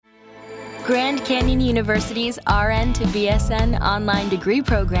Grand Canyon University's RN to BSN online degree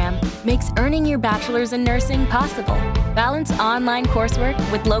program makes earning your bachelor's in nursing possible. Balance online coursework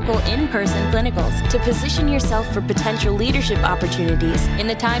with local in-person clinicals to position yourself for potential leadership opportunities in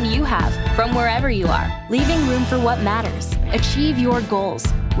the time you have from wherever you are, leaving room for what matters. Achieve your goals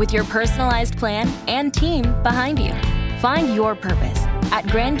with your personalized plan and team behind you. Find your purpose at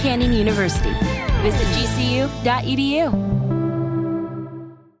Grand Canyon University. Visit gcu.edu.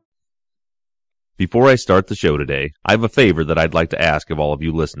 Before I start the show today, I have a favor that I'd like to ask of all of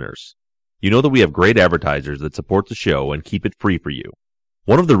you listeners. You know that we have great advertisers that support the show and keep it free for you.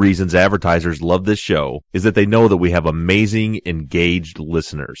 One of the reasons advertisers love this show is that they know that we have amazing, engaged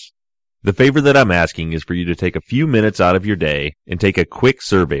listeners. The favor that I'm asking is for you to take a few minutes out of your day and take a quick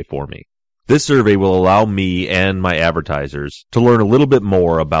survey for me. This survey will allow me and my advertisers to learn a little bit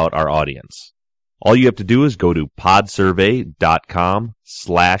more about our audience. All you have to do is go to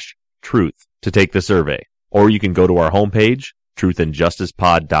podsurvey.com/truth to take the survey, or you can go to our homepage,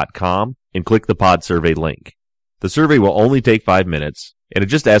 truthandjusticepod.com, and click the Pod Survey link. The survey will only take 5 minutes, and it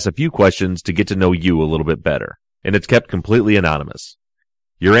just asks a few questions to get to know you a little bit better, and it's kept completely anonymous.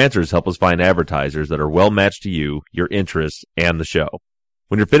 Your answers help us find advertisers that are well matched to you, your interests, and the show.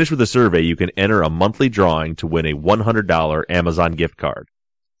 When you're finished with the survey, you can enter a monthly drawing to win a $100 Amazon gift card.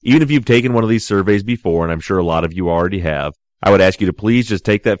 Even if you've taken one of these surveys before, and I'm sure a lot of you already have, I would ask you to please just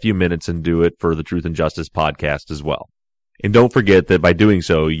take that few minutes and do it for the Truth and Justice podcast as well. And don't forget that by doing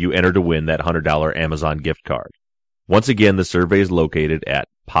so, you enter to win that $100 Amazon gift card. Once again, the survey is located at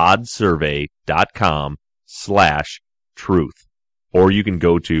podsurvey.com/truth. Or you can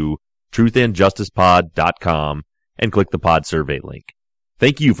go to truthandjusticepod.com and click the Pod Survey link.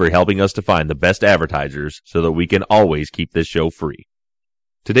 Thank you for helping us to find the best advertisers so that we can always keep this show free.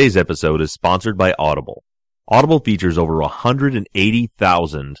 Today's episode is sponsored by Audible. Audible features over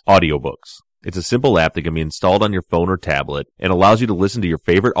 180,000 audiobooks. It's a simple app that can be installed on your phone or tablet and allows you to listen to your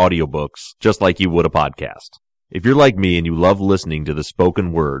favorite audiobooks just like you would a podcast. If you're like me and you love listening to the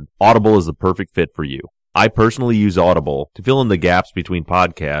spoken word, Audible is the perfect fit for you. I personally use Audible to fill in the gaps between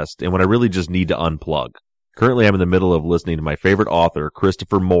podcasts and when I really just need to unplug. Currently, I'm in the middle of listening to my favorite author,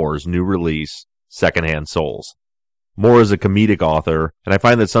 Christopher Moore's new release, Secondhand Souls. Moore is a comedic author, and I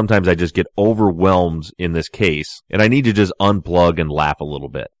find that sometimes I just get overwhelmed in this case, and I need to just unplug and laugh a little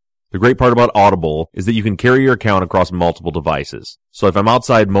bit. The great part about Audible is that you can carry your account across multiple devices. So if I'm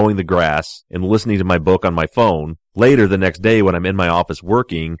outside mowing the grass and listening to my book on my phone, later the next day when I'm in my office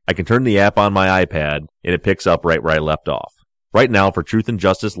working, I can turn the app on my iPad, and it picks up right where I left off. Right now, for Truth and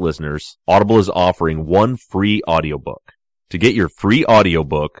Justice listeners, Audible is offering one free audiobook. To get your free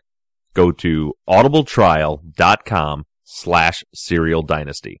audiobook, go to audibletrial.com/Serial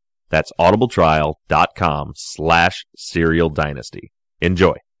Dynasty. That's audibletrial.com/Serial Dynasty.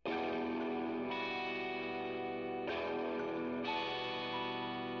 Enjoy.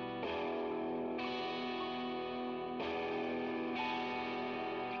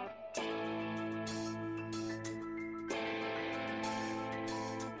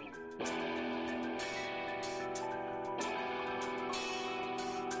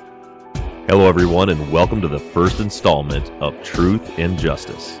 Hello everyone, and welcome to the first installment of Truth and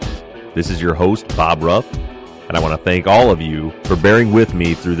Justice. This is your host, Bob Ruff, and I want to thank all of you for bearing with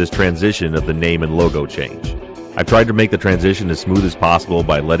me through this transition of the name and logo change. I've tried to make the transition as smooth as possible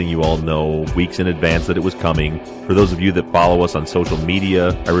by letting you all know weeks in advance that it was coming. For those of you that follow us on social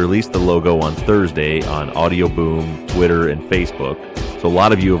media, I released the logo on Thursday on Audio Boom, Twitter, and Facebook, so a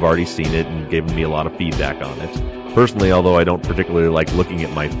lot of you have already seen it and given me a lot of feedback on it. Personally, although I don't particularly like looking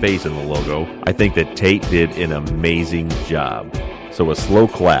at my face in the logo, I think that Tate did an amazing job. So a slow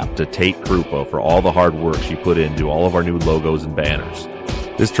clap to Tate Krupa for all the hard work she put into all of our new logos and banners.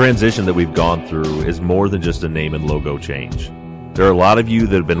 This transition that we've gone through is more than just a name and logo change. There are a lot of you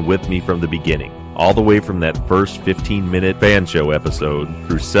that have been with me from the beginning, all the way from that first 15-minute fan show episode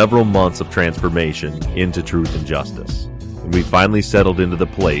through several months of transformation into Truth and Justice. And we finally settled into the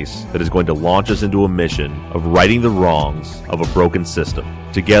place that is going to launch us into a mission of righting the wrongs of a broken system.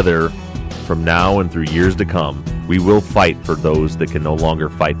 Together, from now and through years to come, we will fight for those that can no longer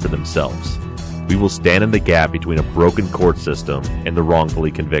fight for themselves. We will stand in the gap between a broken court system and the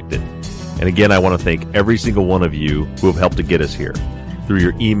wrongfully convicted. And again, I want to thank every single one of you who have helped to get us here. Through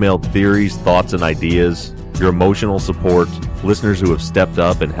your emailed theories, thoughts, and ideas, your emotional support, listeners who have stepped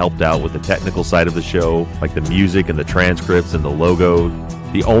up and helped out with the technical side of the show, like the music and the transcripts and the logo.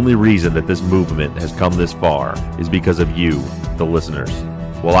 The only reason that this movement has come this far is because of you, the listeners.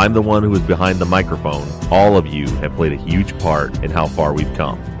 While I'm the one who is behind the microphone, all of you have played a huge part in how far we've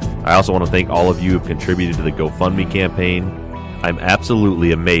come. I also want to thank all of you who have contributed to the GoFundMe campaign. I'm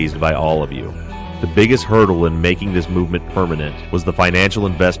absolutely amazed by all of you. The biggest hurdle in making this movement permanent was the financial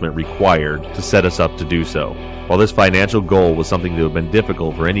investment required to set us up to do so. While this financial goal was something that would have been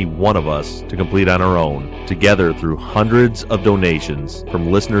difficult for any one of us to complete on our own, together through hundreds of donations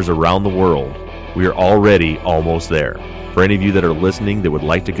from listeners around the world, we are already almost there. For any of you that are listening that would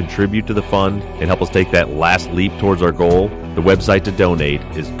like to contribute to the fund and help us take that last leap towards our goal, the website to donate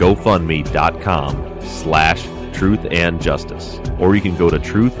is gofundme.com/truthandjustice. Or you can go to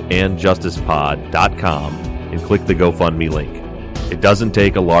truthandjusticepod.com and click the GoFundMe link. It doesn't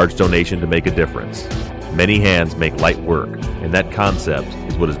take a large donation to make a difference. Many hands make light work, and that concept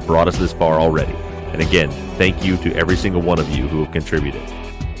is what has brought us this far already. And again, thank you to every single one of you who have contributed.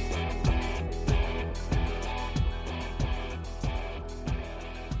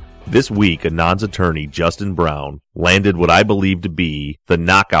 This week, Anand's attorney, Justin Brown, landed what I believe to be the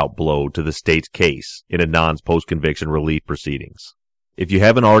knockout blow to the state's case in Anand's post-conviction relief proceedings. If you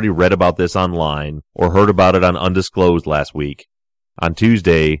haven't already read about this online or heard about it on Undisclosed last week, on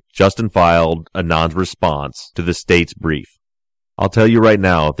Tuesday, Justin filed Anand's response to the state's brief. I'll tell you right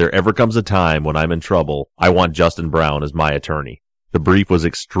now, if there ever comes a time when I'm in trouble, I want Justin Brown as my attorney. The brief was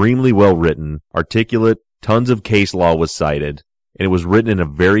extremely well written, articulate, tons of case law was cited, and it was written in a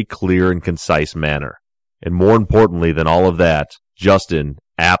very clear and concise manner. And more importantly than all of that, Justin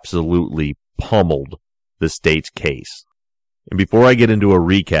absolutely pummeled the state's case. And before I get into a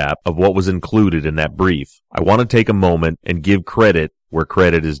recap of what was included in that brief, I want to take a moment and give credit where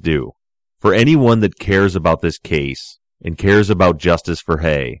credit is due. For anyone that cares about this case, and cares about justice for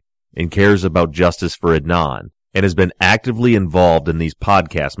Hay, and cares about justice for Adnan, and has been actively involved in these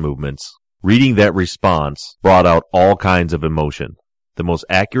podcast movements, reading that response brought out all kinds of emotion. The most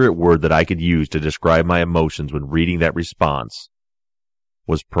accurate word that I could use to describe my emotions when reading that response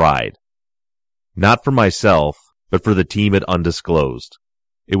was pride. Not for myself, but for the team at Undisclosed.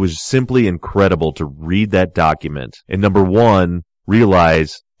 It was simply incredible to read that document and, number one,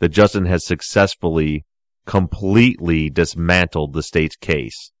 realize that Justin has successfully, completely dismantled the state's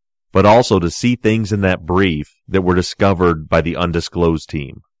case, but also to see things in that brief that were discovered by the Undisclosed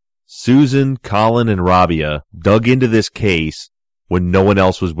team. Susan, Colin, and Rabia dug into this case when no one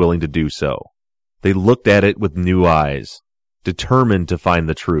else was willing to do so. They looked at it with new eyes, determined to find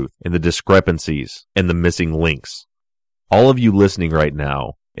the truth and the discrepancies and the missing links. All of you listening right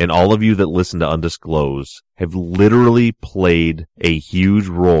now, and all of you that listen to Undisclosed, have literally played a huge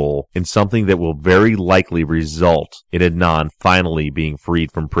role in something that will very likely result in Adnan finally being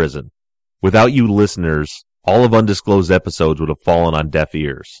freed from prison. Without you listeners, all of Undisclosed episodes would have fallen on deaf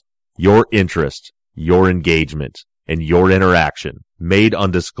ears. Your interest, your engagement, and your interaction made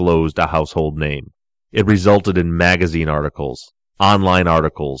Undisclosed a household name. It resulted in magazine articles, online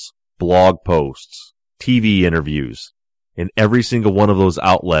articles, blog posts, TV interviews, and every single one of those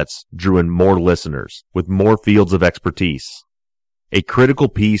outlets drew in more listeners with more fields of expertise. A critical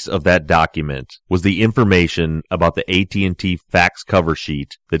piece of that document was the information about the AT&T fax cover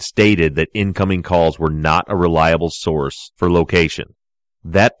sheet that stated that incoming calls were not a reliable source for location.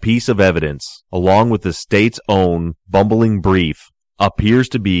 That piece of evidence, along with the state's own bumbling brief, appears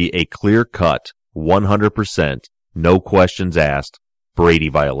to be a clear-cut, 100%, no questions asked, Brady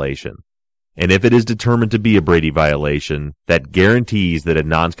violation. And if it is determined to be a Brady violation, that guarantees that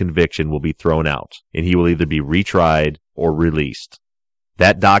Adnan's conviction will be thrown out, and he will either be retried or released.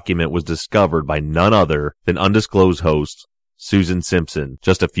 That document was discovered by none other than Undisclosed host Susan Simpson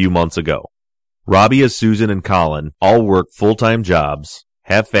just a few months ago. Rabia, Susan, and Colin all work full-time jobs,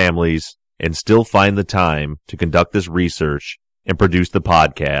 have families, and still find the time to conduct this research and produce the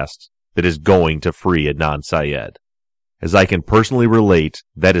podcast that is going to free Adnan Syed. As I can personally relate,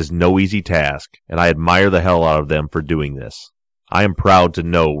 that is no easy task, and I admire the hell out of them for doing this. I am proud to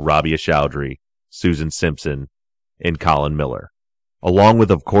know Rabia Chowdhury, Susan Simpson, and Colin Miller. Along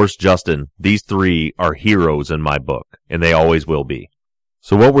with, of course, Justin, these three are heroes in my book, and they always will be.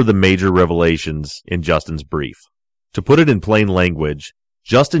 So what were the major revelations in Justin's brief? To put it in plain language,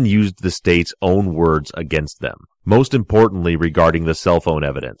 Justin used the state's own words against them, most importantly regarding the cell phone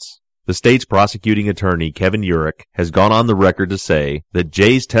evidence. The state's prosecuting attorney, Kevin Urich, has gone on the record to say that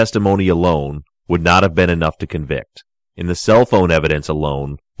Jay's testimony alone would not have been enough to convict, and the cell phone evidence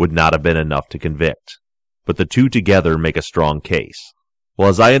alone would not have been enough to convict. But the two together make a strong case. Well,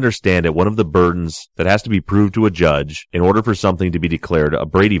 as I understand it, one of the burdens that has to be proved to a judge in order for something to be declared a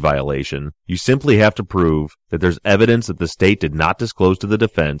Brady violation, you simply have to prove that there's evidence that the state did not disclose to the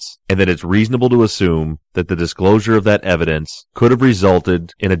defense and that it's reasonable to assume that the disclosure of that evidence could have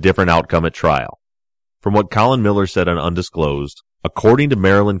resulted in a different outcome at trial. From what Colin Miller said on Undisclosed, According to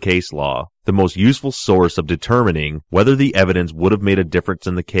Maryland case law, the most useful source of determining whether the evidence would have made a difference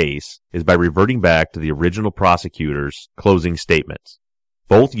in the case is by reverting back to the original prosecutor's closing statements.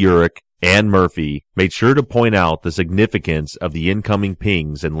 Both Urick and Murphy made sure to point out the significance of the incoming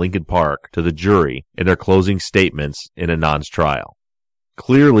pings in Lincoln Park to the jury in their closing statements in Anand's trial.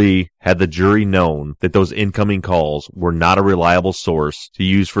 Clearly, had the jury known that those incoming calls were not a reliable source to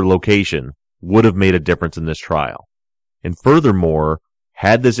use for location, would have made a difference in this trial. And furthermore,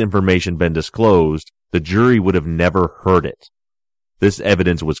 had this information been disclosed, the jury would have never heard it. This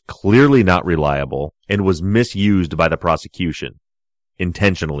evidence was clearly not reliable and was misused by the prosecution.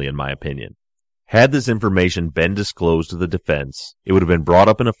 Intentionally, in my opinion. Had this information been disclosed to the defense, it would have been brought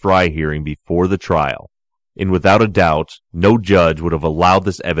up in a Fry hearing before the trial. And without a doubt, no judge would have allowed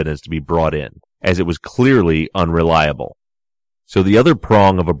this evidence to be brought in, as it was clearly unreliable. So the other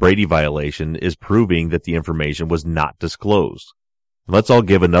prong of a Brady violation is proving that the information was not disclosed. Let's all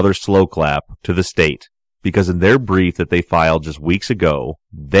give another slow clap to the state, because in their brief that they filed just weeks ago,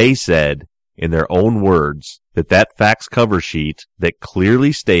 they said, in their own words, that fax cover sheet that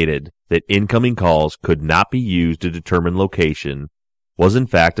clearly stated that incoming calls could not be used to determine location was in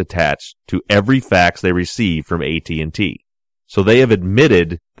fact attached to every fax they received from AT&T. So they have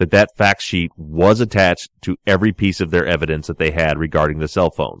admitted that fax sheet was attached to every piece of their evidence that they had regarding the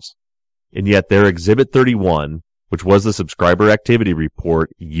cell phones. And yet their Exhibit 31, which was the subscriber activity report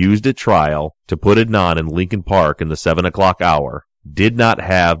used at trial to put Anand in Lincoln Park in the 7 o'clock hour, did not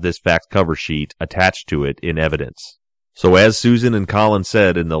have this fax cover sheet attached to it in evidence. So as Susan and Colin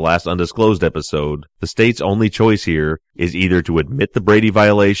said in the last undisclosed episode, the state's only choice here is either to admit the Brady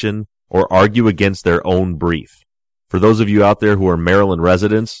violation or argue against their own brief. For those of you out there who are Maryland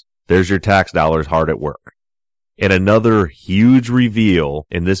residents, there's your tax dollars hard at work. And another huge reveal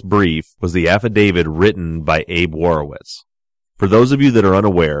in this brief was the affidavit written by Abe Warowitz. For those of you that are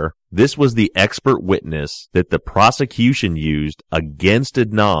unaware, this was the expert witness that the prosecution used against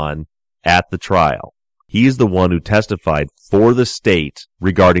Anand at the trial. He is the one who testified for the state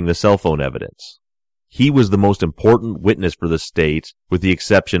regarding the cell phone evidence. He was the most important witness for the state, with the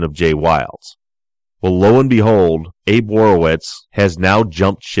exception of Jay Wilds. Well, lo and behold, Abe Warowitz has now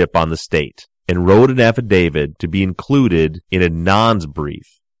jumped ship on the state and wrote an affidavit to be included in Anand's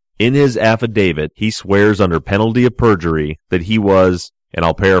brief. In his affidavit, he swears under penalty of perjury that he was, and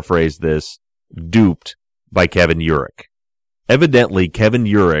I'll paraphrase this, duped by Kevin Urick. Evidently, Kevin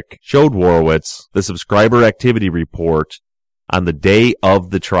Urick showed Warowitz the subscriber activity report on the day of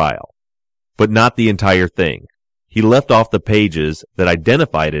the trial, but not the entire thing. He left off the pages that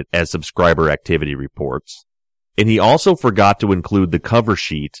identified it as subscriber activity reports, and he also forgot to include the cover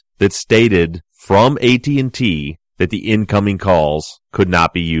sheet that stated from AT&T that the incoming calls could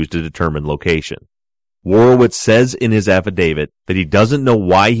not be used to determine location. Warowitz says in his affidavit that he doesn't know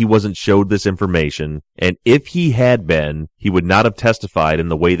why he wasn't showed this information, and if he had been, he would not have testified in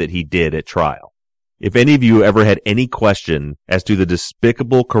the way that he did at trial. If any of you ever had any question as to the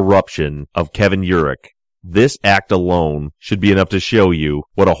despicable corruption of Kevin Urick, this act alone should be enough to show you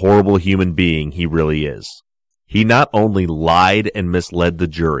what a horrible human being he really is. He not only lied and misled the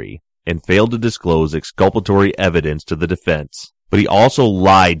jury and failed to disclose exculpatory evidence to the defense, but he also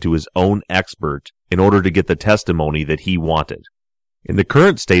lied to his own expert in order to get the testimony that he wanted. And the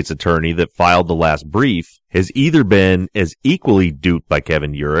current state's attorney that filed the last brief has either been as equally duped by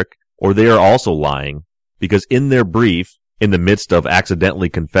Kevin Urick, or they are also lying, because in their brief, in the midst of accidentally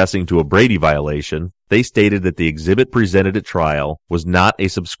confessing to a Brady violation, they stated that the exhibit presented at trial was not a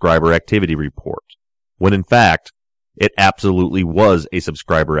subscriber activity report, when in fact, it absolutely was a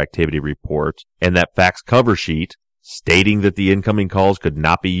subscriber activity report, and that fax cover sheet stating that the incoming calls could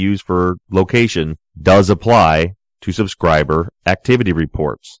not be used for location does apply to subscriber activity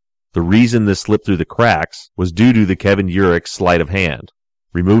reports. The reason this slipped through the cracks was due to the Kevin Urick sleight of hand.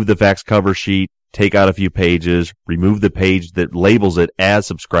 Remove the fax cover sheet, take out a few pages, remove the page that labels it as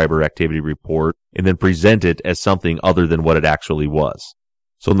subscriber activity report, and then present it as something other than what it actually was.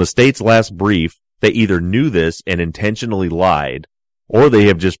 So in the state's last brief, they either knew this and intentionally lied, or they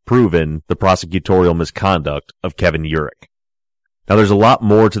have just proven the prosecutorial misconduct of Kevin Urick. Now there's a lot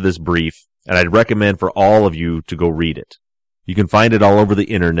more to this brief, and I'd recommend for all of you to go read it. You can find it all over the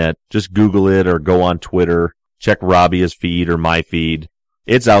internet. Just Google it or go on Twitter, check Rabia's feed or my feed.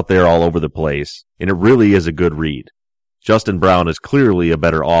 It's out there all over the place, and it really is a good read. Justin Brown is clearly a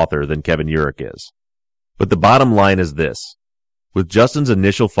better author than Kevin Urick is. But the bottom line is this. With Justin's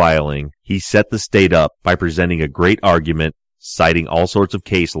initial filing, he set the state up by presenting a great argument, citing all sorts of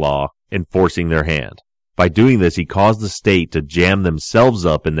case law, and forcing their hand. By doing this, he caused the state to jam themselves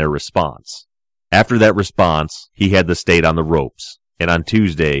up in their response. After that response, he had the state on the ropes, and on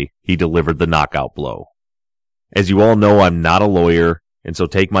Tuesday, he delivered the knockout blow. As you all know, I'm not a lawyer, and so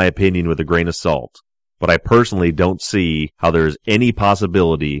take my opinion with a grain of salt, but I personally don't see how there is any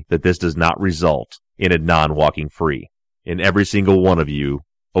possibility that this does not result in Adnan walking free, and every single one of you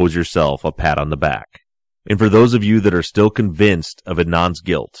owes yourself a pat on the back. And for those of you that are still convinced of Adnan's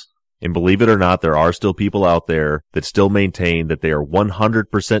guilt, and believe it or not, there are still people out there that still maintain that they are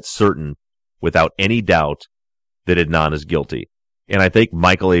 100% certain, without any doubt, that Adnan is guilty. And I think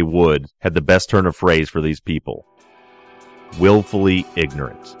Michael A. Wood had the best turn of phrase for these people. Willfully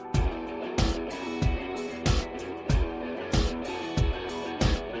ignorant.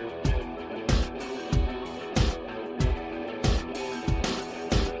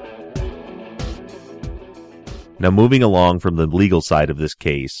 Now, moving along from the legal side of this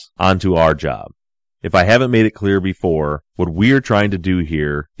case, onto our job. If I haven't made it clear before, what we're trying to do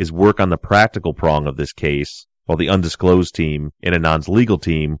here is work on the practical prong of this case, while the undisclosed team and Adnan's legal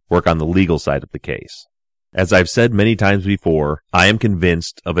team work on the legal side of the case. As I've said many times before, I am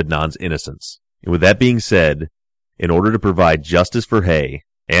convinced of Adnan's innocence. And with that being said, in order to provide justice for Hay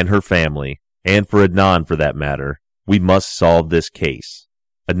and her family, and for Adnan for that matter, we must solve this case.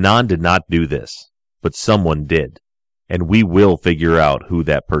 Adnan did not do this, but someone did, and we will figure out who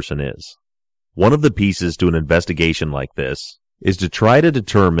that person is. One of the pieces to an investigation like this is to try to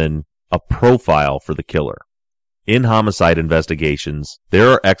determine a profile for the killer. In homicide investigations, there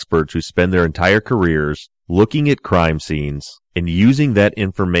are experts who spend their entire careers looking at crime scenes and using that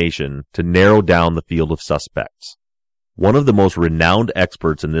information to narrow down the field of suspects. One of the most renowned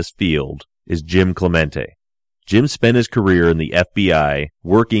experts in this field is Jim Clemente. Jim spent his career in the FBI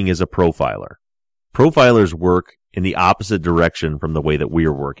working as a profiler. Profilers work in the opposite direction from the way that we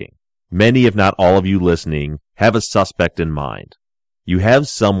are working. Many, if not all of you listening, have a suspect in mind. You have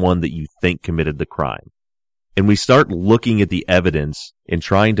someone that you think committed the crime. And we start looking at the evidence and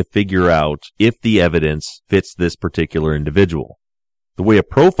trying to figure out if the evidence fits this particular individual. The way a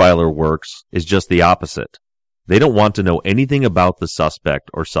profiler works is just the opposite. They don't want to know anything about the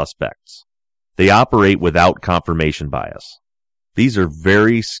suspect or suspects. They operate without confirmation bias. These are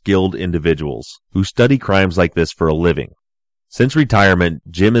very skilled individuals who study crimes like this for a living. Since retirement,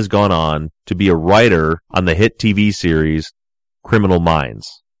 Jim has gone on to be a writer on the hit TV series Criminal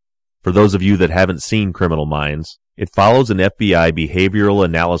Minds. For those of you that haven't seen Criminal Minds, it follows an FBI behavioral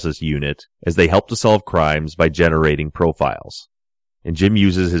analysis unit as they help to solve crimes by generating profiles. And Jim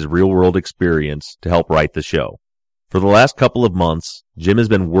uses his real-world experience to help write the show. For the last couple of months, Jim has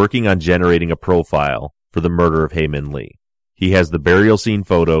been working on generating a profile for the murder of Hae Min Lee. He has the burial scene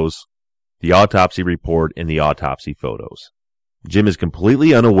photos, the autopsy report, and the autopsy photos. Jim is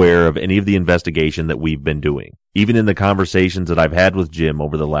completely unaware of any of the investigation that we've been doing. Even in the conversations that I've had with Jim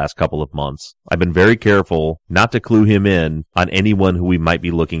over the last couple of months, I've been very careful not to clue him in on anyone who we might be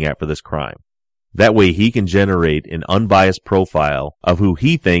looking at for this crime. That way he can generate an unbiased profile of who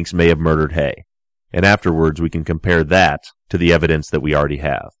he thinks may have murdered Hae. And afterwards we can compare that to the evidence that we already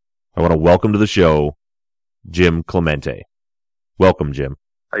have. I want to welcome to the show Jim Clemente. Welcome, Jim.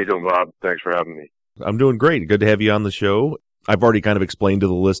 How you doing, Bob? Thanks for having me. I'm doing great. Good to have you on the show. I've already kind of explained to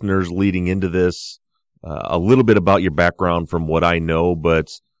the listeners leading into this a little bit about your background from what I know, but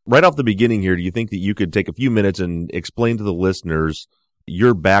right off the beginning here, do you think that you could take a few minutes and explain to the listeners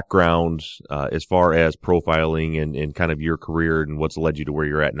your background as far as profiling and kind of your career and what's led you to where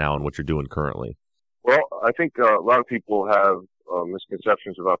you're at now and what you're doing currently? Well, I think a lot of people have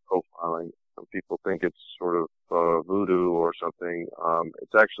misconceptions about profiling. Some people think it's sort of voodoo or something.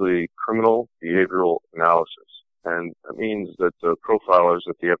 It's actually criminal behavioral analysis. And that means that the profilers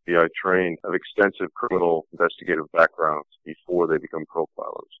that the FBI train have extensive criminal investigative backgrounds before they become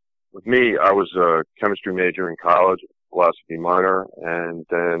profilers. With me, I was a chemistry major in college, philosophy minor, and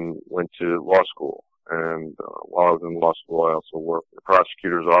then went to law school. And while I was in law school, I also worked in the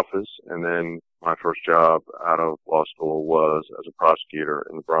prosecutor's office. And then my first job out of law school was as a prosecutor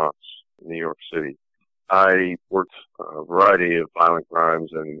in the Bronx, New York City. I worked a variety of violent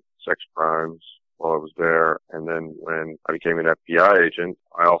crimes and sex crimes while I was there. And then when I became an FBI agent,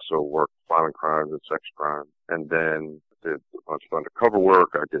 I also worked violent crimes and sex crimes. And then did a bunch of undercover work.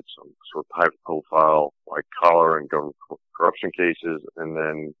 I did some sort of high profile, white collar and government corruption cases, and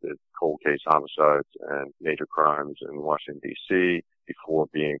then did cold case homicides and major crimes in Washington, D.C. before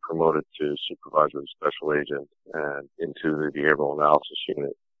being promoted to supervisor and special agent and into the behavioral analysis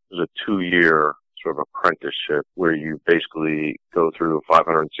unit. It was a 2-year sort of apprenticeship where you basically go through a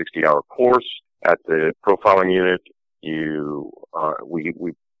 560-hour course at the profiling unit.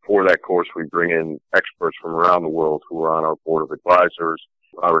 For that course, we bring in experts from around the world who are on our board of advisors,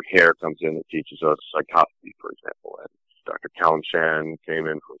 Robert Hare comes in and teaches us psychopathy, for example. And Dr. Callum Shan came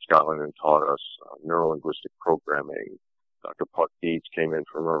in from Scotland and taught us neurolinguistic programming. Dr. Puck Dietz came in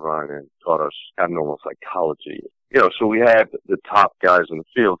from Irvine and taught us abnormal psychology. So we had the top guys in the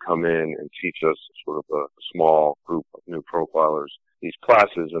field come in and teach us sort of a small group of new profilers these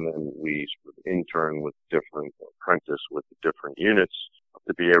classes, and then we sort of intern with different, apprentice with the different units of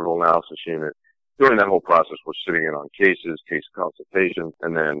the behavioral analysis unit. During that whole process, we're sitting in on cases, case consultations,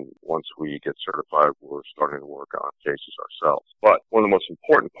 and then once we get certified, we're starting to work on cases ourselves. But one of the most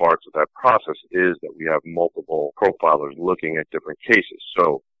important parts of that process is that we have multiple profilers looking at different cases.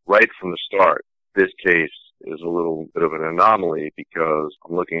 So right from the start, this case is a little bit of an anomaly because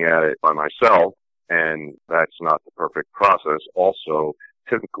I'm looking at it by myself, and that's not the perfect process. Also,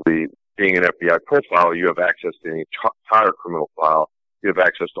 typically, being an FBI profiler, you have access to the entire criminal file. You have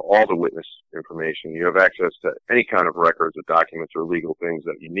access to all the witness information. You have access to any kind of records or documents or legal things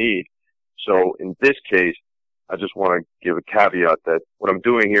that you need. So in this case, I just want to give a caveat that what I'm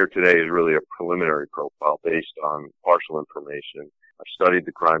doing here today is really a preliminary profile based on partial information. I've studied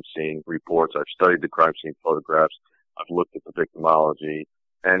the crime scene reports. I've studied the crime scene photographs. I've looked at the victimology.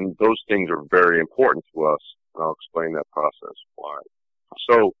 And those things are very important to us. And I'll explain that process why.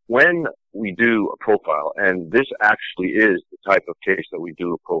 So when we do a profile, and this actually is the type of case that we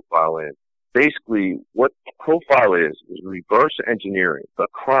do a profile in, basically what a profile is reverse engineering the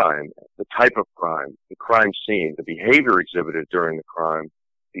crime, the type of crime, the crime scene, the behavior exhibited during the crime,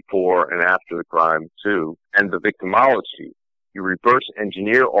 before and after the crime too, and the victimology. You reverse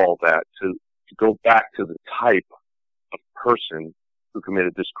engineer all that to go back to the type of person who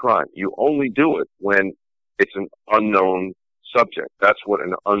committed this crime. You only do it when it's an unknown subject. That's what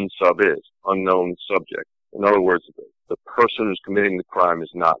an unsub is, unknown subject. In other words, the person who's committing the crime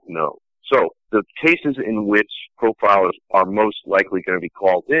is not known. So the cases in which profilers are most likely going to be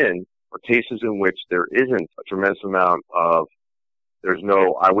called in are cases in which there isn't a tremendous amount of, there's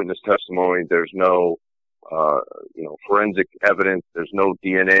no eyewitness testimony, there's no forensic evidence, there's no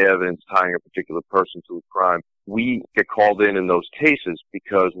DNA evidence tying a particular person to a crime. We get called in those cases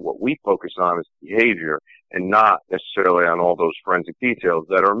because what we focus on is behavior and not necessarily on all those forensic details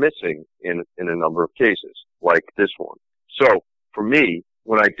that are missing in a number of cases, like this one. So for me,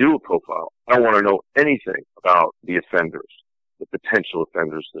 when I do a profile, I don't want to know anything about the offenders, the potential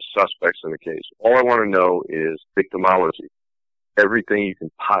offenders, the suspects in the case. All I want to know is victimology, everything you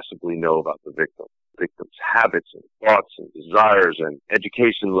can possibly know about the victim's habits and thoughts and desires and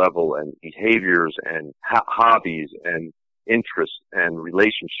education level and behaviors and hobbies and interests and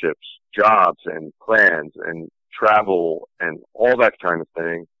relationships, jobs and plans and travel and all that kind of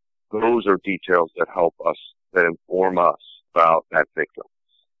thing. Those are details that help us, that inform us about that victim.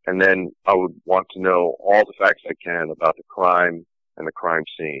 And then I would want to know all the facts I can about the crime and the crime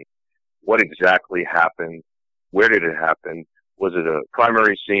scene. What exactly happened? Where did it happen? Was it a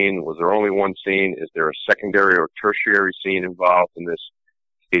primary scene? Was there only one scene? Is there a secondary or tertiary scene involved in this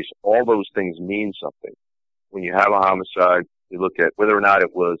case? All those things mean something. When you have a homicide, you look at whether or not it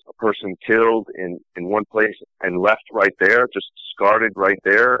was a person killed in one place and left right there, just discarded right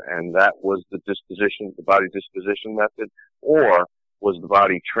there, and that was the body disposition method, or was the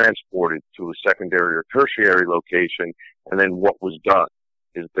body transported to a secondary or tertiary location, and then what was done?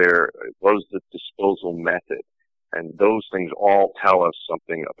 What was the disposal method? And those things all tell us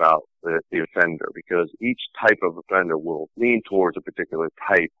something about the offender, because each type of offender will lean towards a particular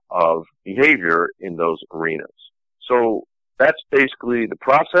type of behavior in those arenas. So that's basically the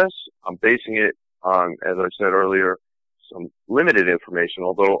process. I'm basing it on, as I said earlier, some limited information,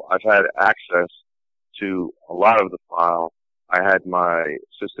 although I've had access to a lot of the file. I had my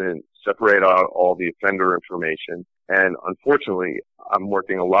assistant separate out all the offender information, and unfortunately, I'm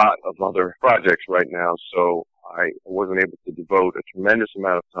working a lot of other projects right now, so I wasn't able to devote a tremendous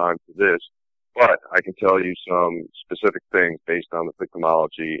amount of time to this, but I can tell you some specific things based on the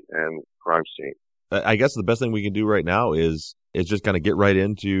victimology and crime scene. I guess the best thing we can do right now is just kind of get right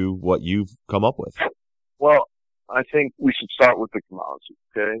into what you've come up with. Well, I think we should start with victimology,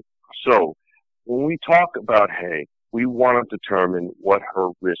 okay? So when we talk about Hay, we want to determine what her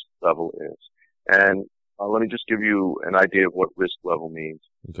risk level is. And let me just give you an idea of what risk level means.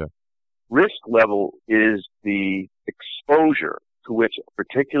 Okay. Risk level is the exposure to which a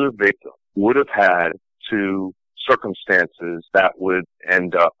particular victim would have had to circumstances that would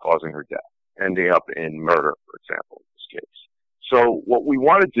end up causing her death, ending up in murder, for example, in this case. So what we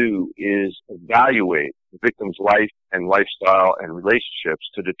want to do is evaluate the victim's life and lifestyle and relationships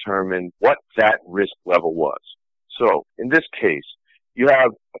to determine what that risk level was. So in this case, you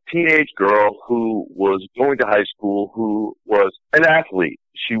have a teenage girl who was going to high school, who was an athlete.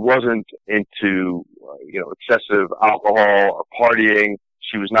 She wasn't into, excessive alcohol or partying.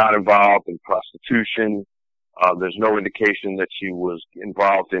 She was not involved in prostitution. There's no indication that she was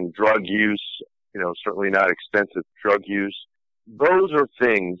involved in drug use, certainly not extensive drug use. Those are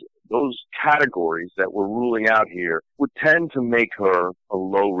things, those categories that we're ruling out here would tend to make her a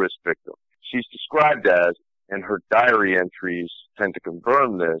low-risk victim. She's described as, and her diary entries tend to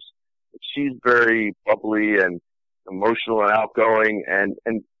confirm this, that she's very bubbly and emotional and outgoing and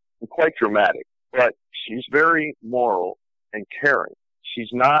quite dramatic. But she's very moral and caring. She's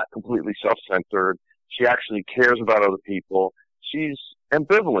not completely self-centered. She actually cares about other people. She's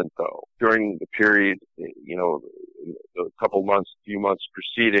ambivalent, though, during the period, few months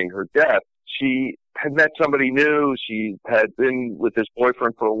preceding her death. She had met somebody new. She had been with this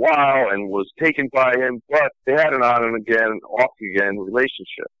boyfriend for a while and was taken by him, but they had an on and again, off again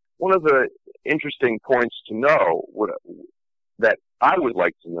relationship. One of the interesting points to know, that I would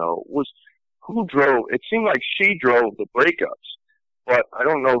like to know, was who drove. It seemed like she drove the breakups, but I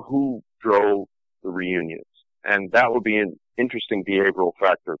don't know who drove the reunions. And that would be an interesting behavioral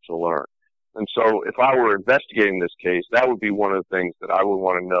factor to learn. And so if I were investigating this case, that would be one of the things that I would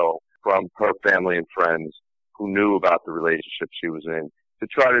want to know from her family and friends who knew about the relationship she was in, to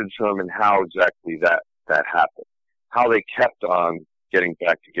try to determine how exactly that happened, how they kept on getting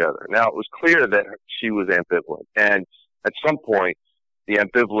back together. Now, it was clear that she was ambivalent. And at some point, the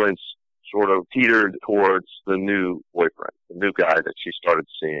ambivalence sort of teetered towards the new boyfriend, the new guy that she started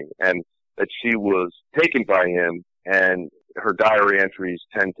seeing, and that she was taken by him, and her diary entries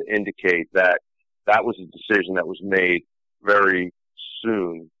tend to indicate that that was a decision that was made very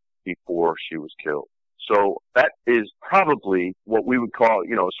soon before she was killed. So that is probably what we would call,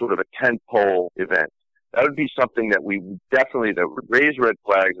 sort of a tentpole event. That would be something that that would raise red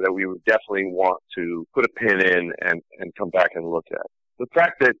flags, that we would definitely want to put a pin in and come back and look at. The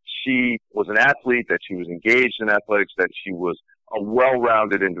fact that she was an athlete, that she was engaged in athletics, that she was a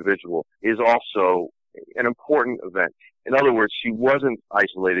well-rounded individual is also an important event. In other words, she wasn't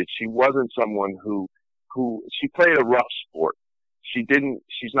isolated. She wasn't someone who she played a rough sport.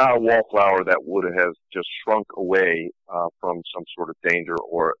 She's not a wallflower that would have just shrunk away from some sort of danger,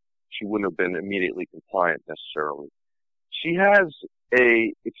 or she wouldn't have been immediately compliant necessarily. She has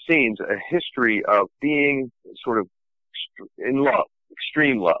it seems, a history of being sort of in love,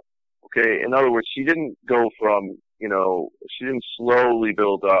 extreme love. Okay. In other words, she didn't go from, she didn't slowly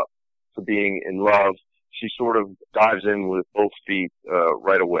build up to being in love. She sort of dives in with both feet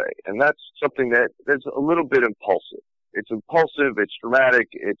right away. And that's something that's a little bit impulsive. It's impulsive, it's dramatic,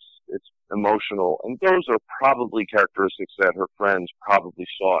 it's emotional, and those are probably characteristics that her friends probably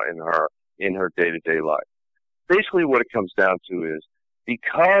saw in her day-to-day life. Basically what it comes down to is,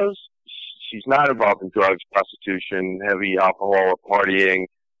 because she's not involved in drugs, prostitution, heavy alcohol, or partying,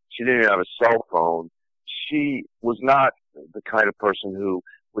 she didn't even have a cell phone, she was not the kind of person who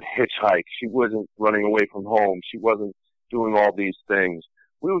would hitchhike. She wasn't running away from home. She wasn't doing all these things.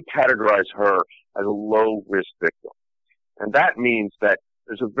 We would categorize her as a low-risk victim. And that means that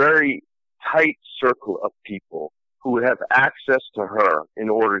there's a very tight circle of people who would have access to her in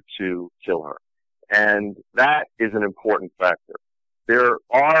order to kill her. And that is an important factor. There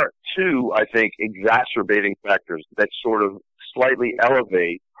are two, I think, exacerbating factors that sort of slightly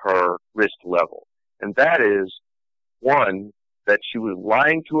elevate her risk level. And that is, one, that she was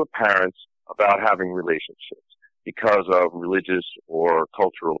lying to her parents about having relationships because of religious or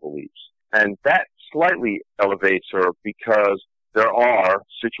cultural beliefs. And that slightly elevates her because there are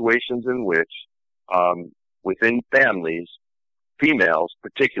situations in which, within families, females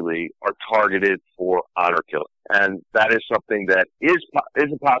particularly are targeted for honor killing. And that is something that is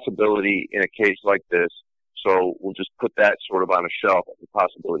a possibility in a case like this. So we'll just put that sort of on a shelf as a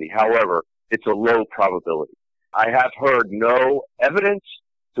possibility. However, it's a low probability. I have heard no evidence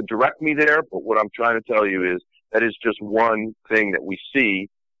to direct me there, but what I'm trying to tell you is that is just one thing that we see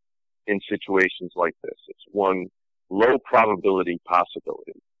in situations like this. It's one low probability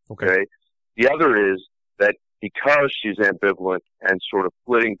possibility. Okay. The other is that because she's ambivalent and sort of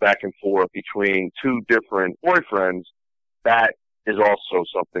flitting back and forth between two different boyfriends, that is also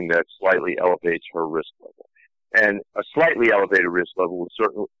something that slightly elevates her risk level. And a slightly elevated risk level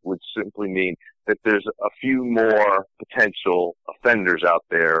would simply mean that there's a few more potential offenders out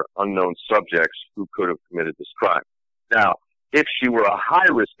there, unknown subjects who could have committed this crime. Now, if she were a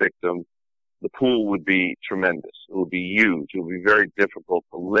high-risk victim, the pool would be tremendous. It would be huge. It would be very difficult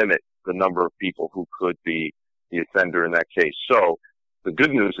to limit the number of people who could be the offender in that case. So the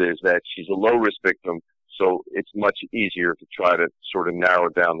good news is that she's a low-risk victim, So it's much easier to try to sort of narrow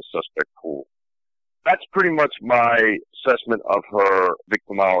down the suspect pool. That's pretty much my assessment of her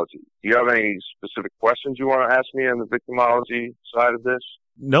victimology. Do you have any specific questions you want to ask me on the victimology side of this?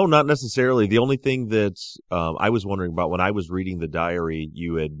 No, not necessarily. The only thing that I was wondering about when I was reading the diary,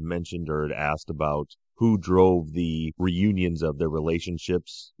 you had mentioned or had asked about who drove the reunions of their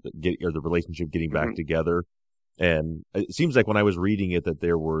relationships, or the relationship getting back together. And it seems like when I was reading it that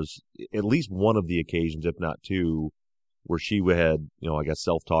there was at least one of the occasions, if not two, where she had, I guess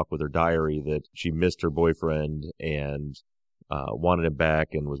self-talk with her diary that she missed her boyfriend and wanted him back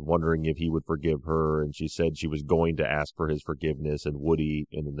and was wondering if he would forgive her. And she said she was going to ask for his forgiveness, and would he?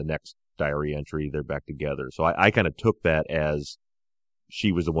 And in the next diary entry, they're back together. So I kind of took that as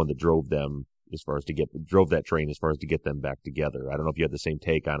she was the one that drove them drove that train as far as to get them back together. I don't know if you had the same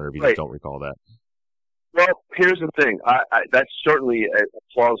take on it or if you just don't recall that. Well, here's the thing. That's certainly a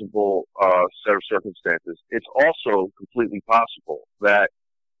plausible set of circumstances. It's also completely possible that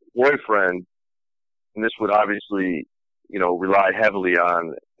boyfriend, and this would obviously, rely heavily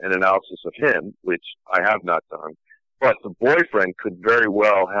on an analysis of him, which I have not done, but the boyfriend could very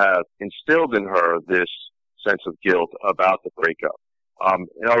well have instilled in her this sense of guilt about the breakup.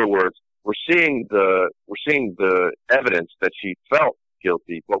 In other words, we're seeing the evidence that she felt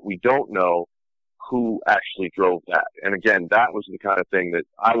guilty, but we don't know who actually drove that. And again, that was the kind of thing that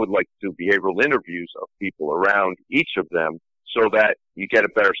I would like to do behavioral interviews of people around each of them so that you get a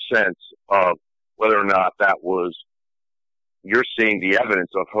better sense of whether or not you're seeing the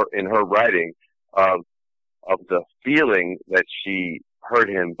evidence of her in her writing of the feeling that she hurt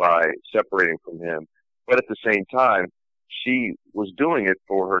him by separating from him. But at the same time, she was doing it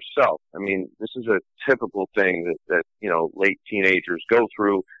for herself. I mean, this is a typical thing that late teenagers go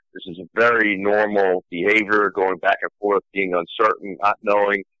through. This is a very normal behavior, going back and forth, being uncertain, not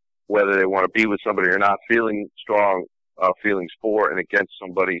knowing whether they want to be with somebody or not, feeling strong feelings for and against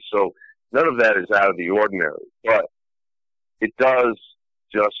somebody. So none of that is out of the ordinary, but it does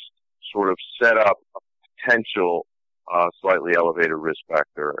just sort of set up a potential slightly elevated risk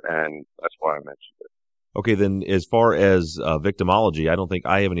factor, and that's why I mentioned it. Okay, then as far as victimology, I don't think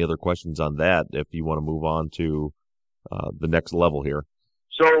I have any other questions on that if you want to move on to the next level here.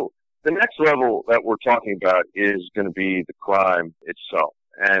 So the next level that we're talking about is going to be the crime itself.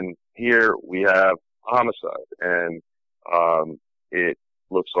 And here we have homicide, and it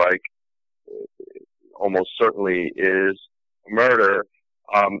looks like it almost certainly is murder.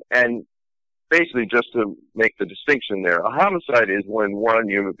 And basically, just to make the distinction there, a homicide is when one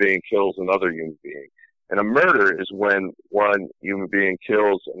human being kills another human being. And a murder is when one human being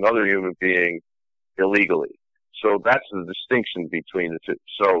kills another human being illegally. So that's the distinction between the two.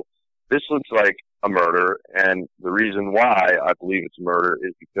 So this looks like a murder, and the reason why I believe it's a murder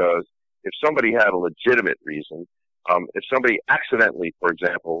is because if somebody had a legitimate reason, if somebody accidentally, for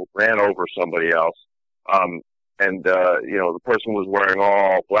example, ran over somebody else, and the person was wearing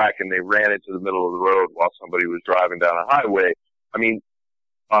all black and they ran into the middle of the road while somebody was driving down a highway, I mean,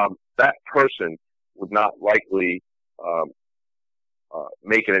 that person would not likely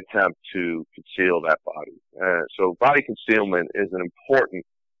make an attempt to conceal that body. So body concealment is an important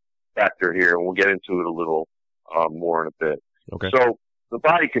factor here, and we'll get into it a little more in a bit. Okay. So the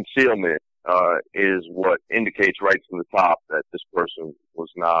body concealment is what indicates right from the top that this person was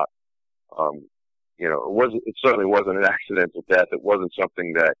not, it certainly wasn't an accidental death. It wasn't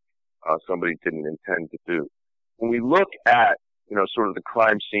something that somebody didn't intend to do. When we look at, sort of the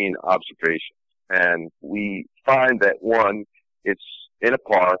crime scene observation, and we find that one, it's in a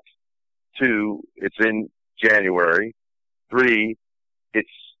park. Two, it's in January. Three, it's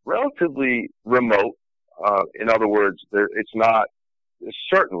relatively remote. In other words,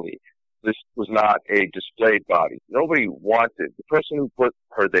 certainly this was not a displayed body. Nobody wanted, the person who put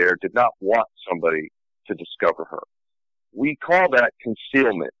her there did not want somebody to discover her. We call that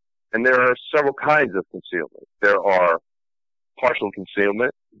concealment, and there are several kinds of concealment. There are partial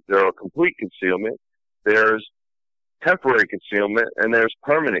concealment, there are complete concealment, there's temporary concealment, and there's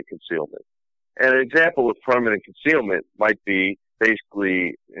permanent concealment. And an example of permanent concealment might be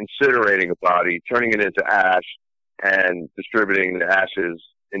basically incinerating a body, turning it into ash, and distributing the ashes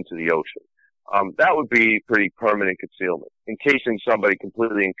into the ocean. That would be pretty permanent concealment. Encasing somebody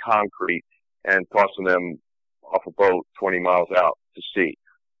completely in concrete and tossing them off a boat 20 miles out to sea.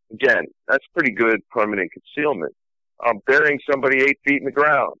 Again, that's pretty good permanent concealment. Burying somebody 8 feet in the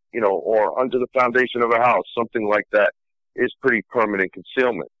ground, or under the foundation of a house, something like that is pretty permanent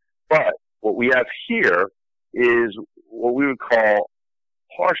concealment. But what we have here is what we would call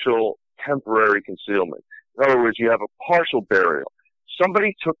partial temporary concealment. In other words, you have a partial burial.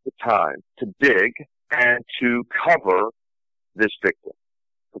 Somebody took the time to dig and to cover this victim.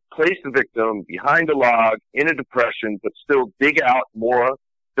 To place the victim behind a log in a depression, but still dig out more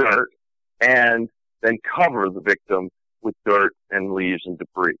dirt and then cover the victim with dirt and leaves and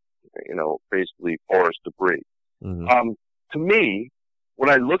debris, basically forest debris. Mm-hmm. To me, when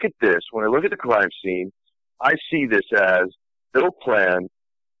I look at this, when I look at the crime scene, I see this as ill-planned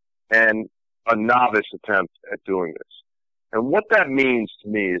and a novice attempt at doing this. And what that means to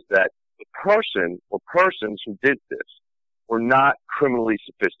me is that the person or persons who did this were not criminally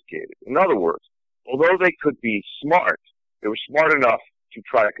sophisticated. In other words, although they could be smart, they were smart enough to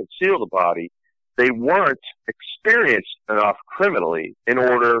try to conceal the body, they weren't experienced enough criminally in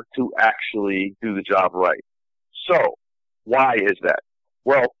order to actually do the job right. So, why is that?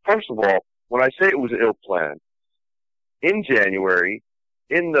 Well, first of all, when I say it was ill-planned, in January,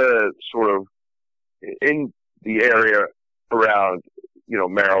 in the area around,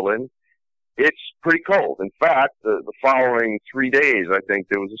 Maryland, it's pretty cold. In fact, the following 3 days, I think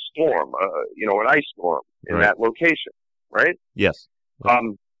there was a storm, an ice storm in that location, right? Yes.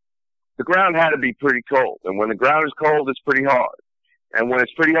 The ground had to be pretty cold. And when the ground is cold, it's pretty hard. And when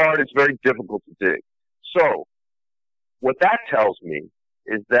it's pretty hard, it's very difficult to dig. So what that tells me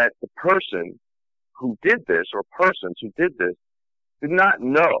is that the person who did this, or persons who did this, did not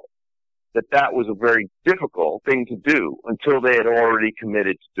know that that was a very difficult thing to do until they had already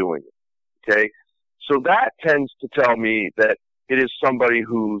committed to doing it. Okay? So that tends to tell me that it is somebody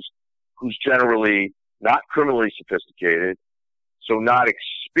who's generally not criminally sophisticated, so not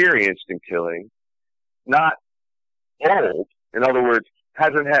experienced in killing, not old, in other words,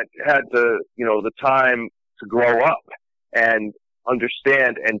 hasn't had the time to grow up and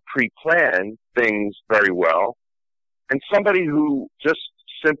understand and pre-plan things very well, and somebody who just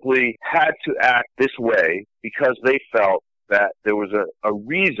simply had to act this way because they felt that there was a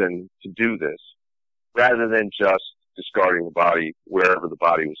reason to do this rather than just discarding the body wherever the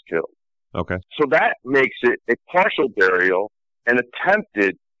body was killed. Okay. So that makes it a partial burial and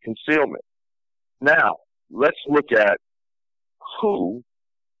attempted concealment. Now, let's look at who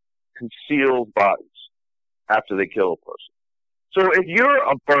conceals bodies after they kill a person. So if you're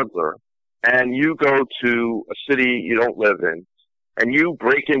a burglar and you go to a city you don't live in and you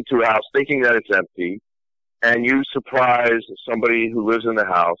break into a house thinking that it's empty and you surprise somebody who lives in the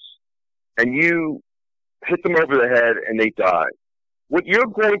house and you hit them over the head and they die, what you're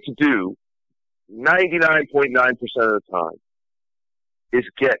going to do 99.9% of the time is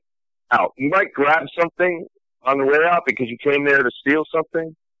get out. You might grab something on the way out because you came there to steal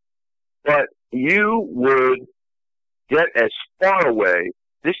something, but you would get as far away,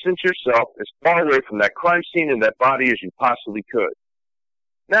 distance yourself as far away from that crime scene and that body as you possibly could.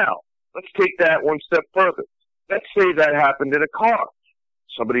 Now, let's take that one step further. Let's say that happened in a car.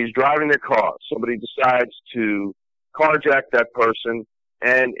 Somebody's driving their car. Somebody decides to carjack that person,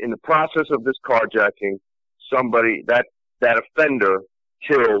 and in the process of this carjacking, that offender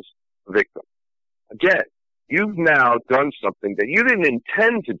kills the victim. Again, you've now done something that you didn't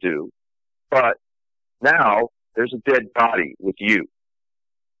intend to do, but now there's a dead body with you.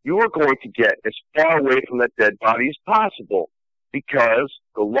 You are going to get as far away from that dead body as possible, because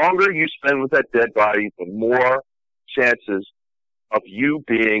the longer you spend with that dead body, the more chances of you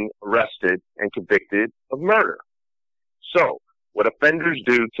being arrested and convicted of murder. So, what offenders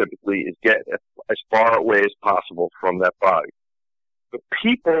do typically is get as far away as possible from that body. The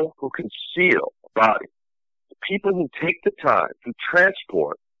people who conceal a body, the people who take the time to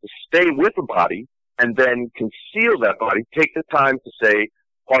transport, to stay with the body, and then conceal that body, take the time to, say,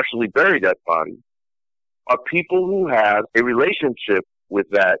 partially bury that body, are people who have a relationship with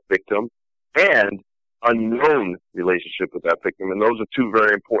that victim and a known relationship with that victim. And those are two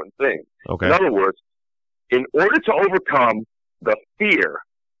very important things. Okay. In other words, in order to overcome the fear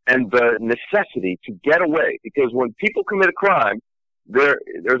and the necessity to get away, because when people commit a crime,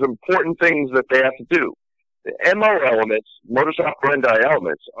 there's important things that they have to do. The MO elements, modus operandi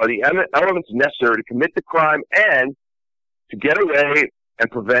elements, are the elements necessary to commit the crime and to get away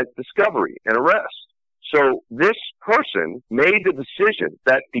and prevent discovery and arrest. So this person made the decision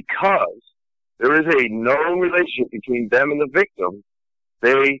that because there is a known relationship between them and the victim,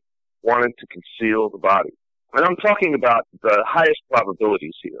 they wanted to conceal the body. And I'm talking about the highest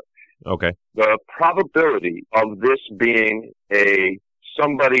probabilities here. Okay. The probability of this being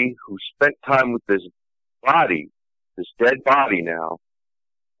somebody who spent time with this body, this dead body now,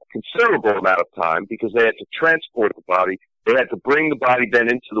 a considerable amount of time, because they had to transport the body, they had to bring the body then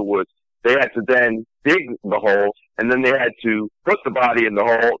into the woods, they had to then dig the hole, and then they had to put the body in the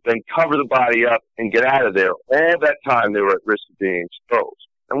hole, then cover the body up and get out of there. All that time they were at risk of being exposed.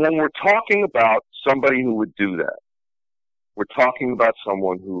 And when we're talking about somebody who would do that, we're talking about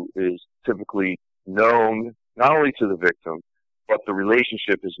someone who is typically known not only to the victim, but the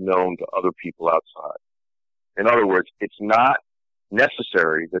relationship is known to other people outside. In other words, it's not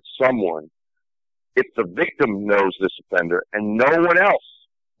necessary that someone, if the victim knows this offender and no one else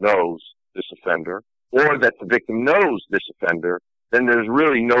knows this offender, or that the victim knows this offender, then there's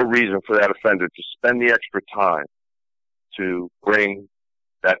really no reason for that offender to spend the extra time to bring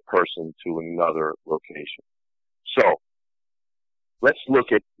that person to another location. So, let's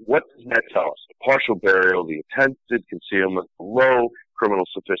look at what does that tell us? The partial burial, the attempted concealment, the low criminal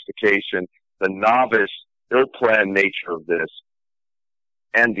sophistication, the novice, ill-planned nature of this,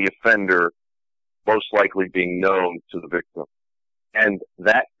 and the offender most likely being known to the victim, and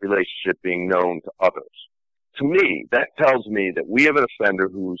that relationship being known to others. To me, that tells me that we have an offender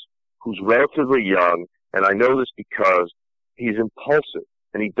who's relatively young, and I know this because he's impulsive,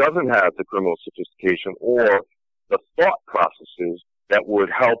 and he doesn't have the criminal sophistication or the thought processes that would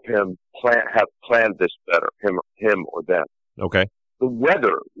help him have planned this better, him or them. Okay. The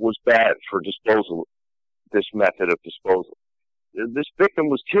weather was bad for disposal, this method of disposal. This victim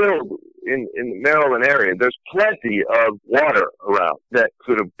was killed in the Maryland area. There's plenty of water around that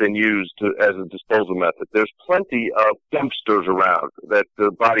could have been used as a disposal method. There's plenty of dumpsters around that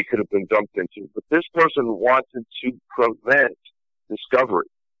the body could have been dumped into. But this person wanted to prevent discovery.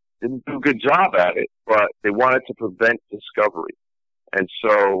 Didn't do a good job at it, but they wanted to prevent discovery. And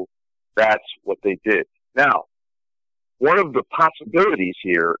so that's what they did. Now, one of the possibilities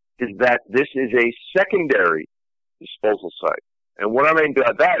here is that this is a secondary disposal site. And what I mean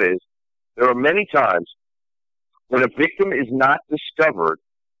by that is there are many times when a victim is not discovered,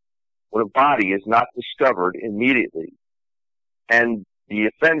 when a body is not discovered immediately, and the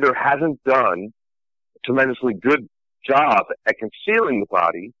offender hasn't done a tremendously good job at concealing the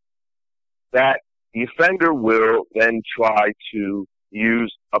body, that the offender will then try to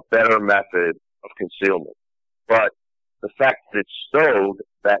use a better method of concealment. But the fact that it snowed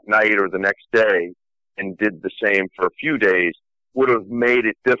that night or the next day and did the same for a few days would have made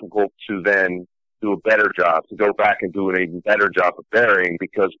it difficult to then do a better job, to go back and do an even better job of burying,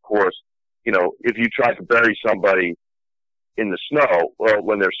 because, of course, you know, if you try to bury somebody in the snow, or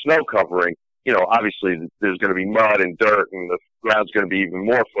when there's snow covering, you know, obviously there's going to be mud and dirt and the ground's going to be even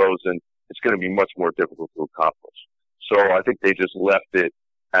more frozen. It's going to be much more difficult to accomplish. So I think they just left it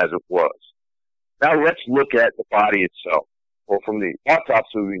as it was. Now let's look at the body itself. Well, from the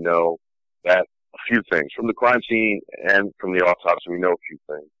autopsy, we know that a few things. From the crime scene and from the autopsy, we know a few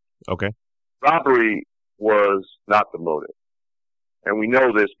things. Okay. Robbery was not the motive. And we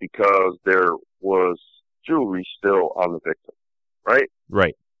know this because there was jewelry still on the victim, right?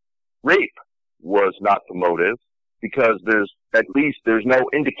 Right. Rape was not the motive because there's no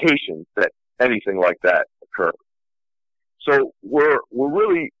indication that anything like that occurred. So we're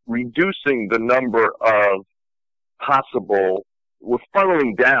really reducing the number of possible, we're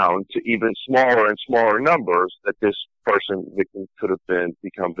funneling down to even smaller and smaller numbers that this victim could have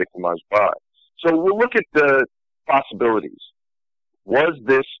become victimized by. So we'll look at the possibilities. Was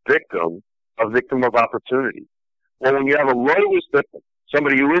this victim a victim of opportunity? Well, when you have a low-risk victim,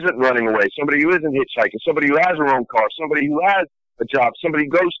 somebody who isn't running away, somebody who isn't hitchhiking, somebody who has her own car, somebody who has a job, somebody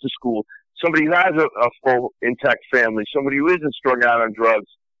who goes to school, somebody who has a full intact family, somebody who isn't strung out on drugs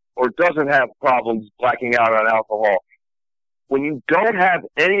or doesn't have problems blacking out on alcohol. When you don't have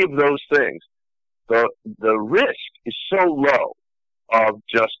any of those things, the risk is so low of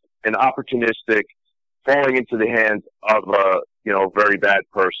just an opportunistic falling into the hands of a very bad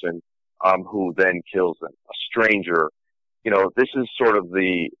person who then kills them, a stranger. This is sort of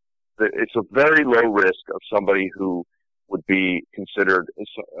it's a very low risk of somebody who would be considered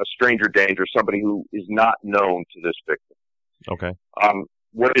a stranger danger, somebody who is not known to this victim. Okay.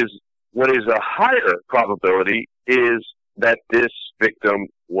 What is a higher probability is that this victim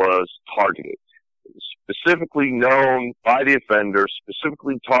was targeted, specifically known by the offender,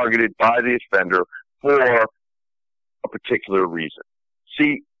 specifically targeted by the offender for a particular reason.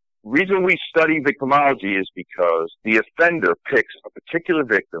 See, reason we study victimology is because the offender picks a particular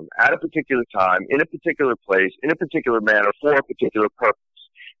victim at a particular time, in a particular place, in a particular manner, for a particular purpose.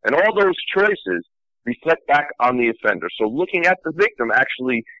 And all those choices reflect back on the offender. So looking at the victim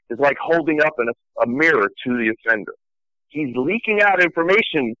actually is like holding up a mirror to the offender. He's leaking out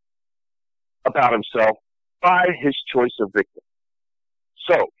information about himself by his choice of victim.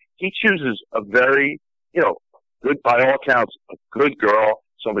 So he chooses a very, good, by all accounts, a good girl,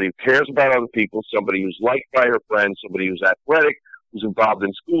 somebody who cares about other people, somebody who's liked by her friends, somebody who's athletic, who's involved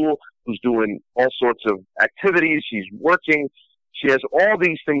in school, who's doing all sorts of activities, she's working, she has all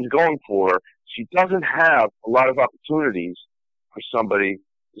these things going for her, she doesn't have a lot of opportunities for somebody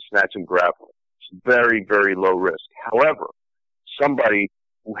to snatch and grab her. It's very, very low risk. However, somebody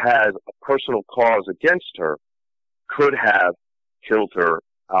who has a personal cause against her could have killed her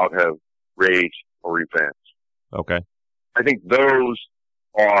out of rage or revenge. Okay. I think those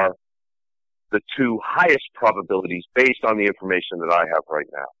are the two highest probabilities based on the information that I have right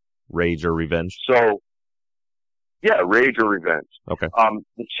now. Rage or revenge? So, yeah, rage or revenge. Okay.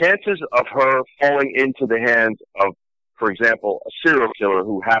 The chances of her falling into the hands of, for example, a serial killer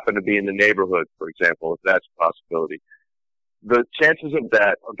who happened to be in the neighborhood, for example, if that's a possibility, the chances of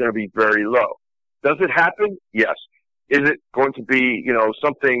that are going to be very low. Does it happen? Yes. Is it going to be,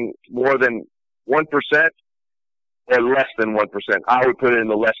 something more than 1% or less than 1%? I would put it in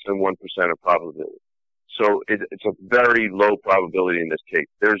the less than 1% of probability. So it's a very low probability in this case.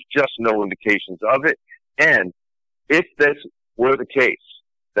 There's just no indications of it. And if this were the case,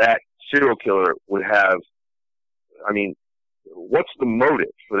 that serial killer would have, what's the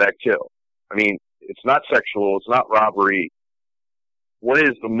motive for that kill? It's not sexual. It's not robbery. What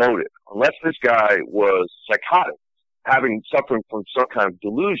is the motive? Unless this guy was psychotic, suffering from some kind of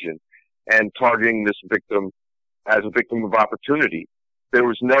delusion and targeting this victim as a victim of opportunity, there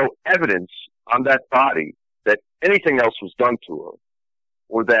was no evidence on that body that anything else was done to her,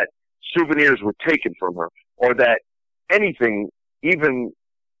 or that souvenirs were taken from her, or that anything, even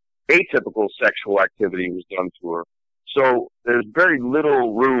atypical sexual activity, was done to her. So there's very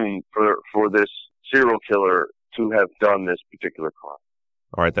little room for this serial killer to have done this particular crime.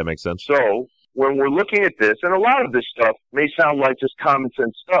 All right, that makes sense. So when we're looking at this, and a lot of this stuff may sound like just common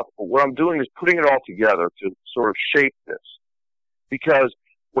sense stuff, but what I'm doing is putting it all together to sort of shape this. Because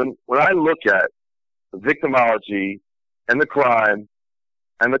when I look at the victimology and the crime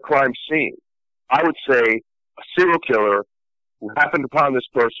scene, I would say a serial killer who happened upon this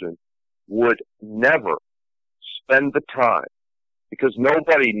person would never spend the time, because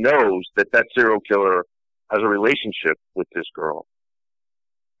nobody knows that serial killer has a relationship with this girl.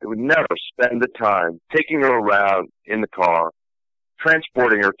 They would never spend the time taking her around in the car,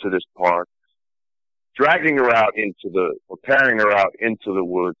 transporting her to this park, dragging her out or carrying her out into the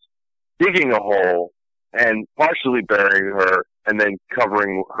woods, digging a hole, and partially burying her, and then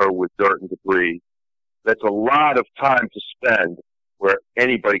covering her with dirt and debris. That's a lot of time to spend where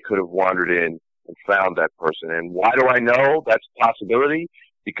anybody could have wandered in and found that person. And why do I know that's a possibility?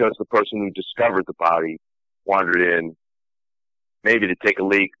 Because the person who discovered the body wandered in, maybe to take a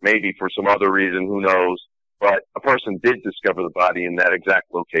leak, maybe for some other reason, who knows. But a person did discover the body in that exact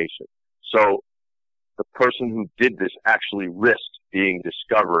location. So the person who did this actually risked being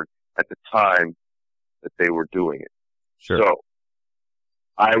discovered at the time that they were doing it. Sure. So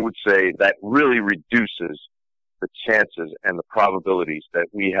I would say that really reduces the chances and the probabilities that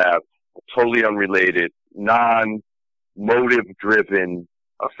we have a totally unrelated, non-motive driven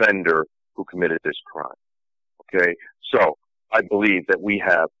offender who committed this crime. Okay? So I believe that we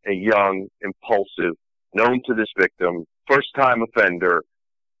have a young, impulsive, known to this victim, first-time offender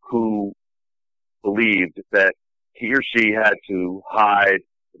who believed that he or she had to hide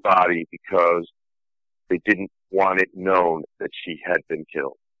the body because they didn't want it known that she had been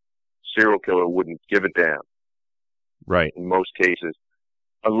killed. Serial killer wouldn't give a damn. Right. In most cases,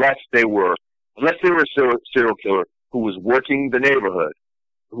 unless they were a serial killer who was working the neighborhood,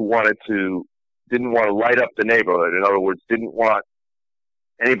 who didn't want to light up the neighborhood. In other words, didn't want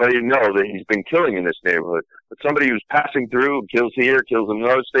anybody to know that he's been killing in this neighborhood. But somebody who's passing through, kills here, kills in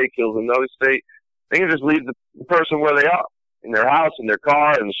another state, they can just leave the person where they are, in their house, in their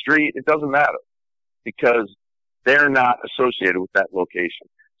car, in the street. It doesn't matter, because they're not associated with that location.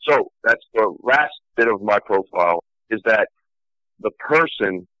 So that's the last bit of my profile, is that the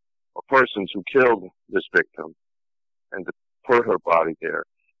person or persons who killed this victim and put her body there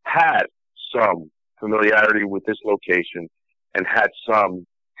had some familiarity with this location and had some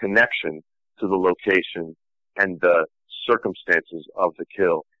connection to the location and the circumstances of the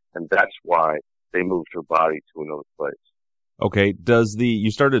kill. And that's why they moved her body to another place. Okay.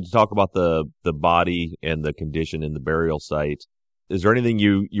 You started to talk about the body and the condition in the burial site. Is there anything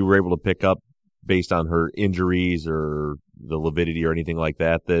you were able to pick up based on her injuries or the lividity or anything like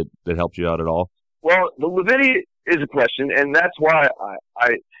that helped you out at all? Well, the lividity is a question, and that's why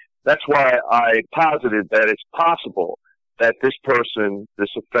I posited that it's possible that this person, this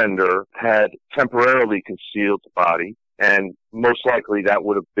offender, had temporarily concealed the body, and most likely that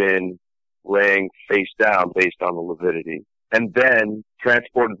would have been laying face down based on the lividity, and then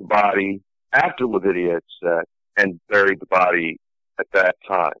transported the body after lividity had set and buried the body at that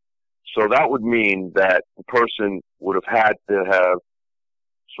time. So that would mean that the person would have had to have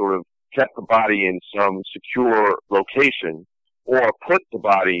sort of kept the body in some secure location or put the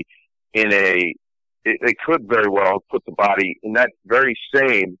body in they could very well put the body in that very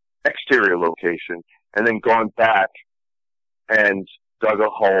same exterior location and then gone back and dug a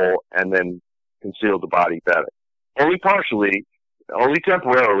hole and then concealed the body better. Only partially, only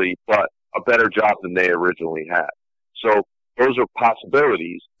temporarily, but a better job than they originally had. So those are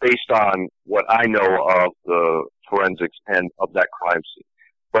possibilities based on what I know of the forensics and of that crime scene.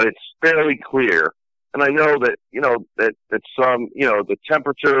 But it's fairly clear, and I know that, that some, the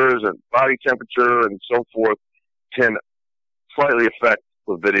temperatures and body temperature and so forth can slightly affect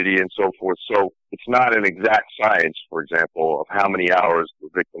lividity and so forth. So it's not an exact science, for example, of how many hours the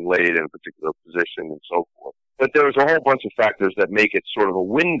victim laid in a particular position and so forth. But there's a whole bunch of factors that make it sort of a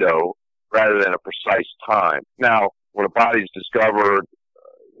window rather than a precise time. Now, when a body is discovered,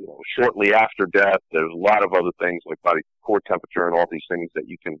 shortly after death, there's a lot of other things like body core temperature and all these things that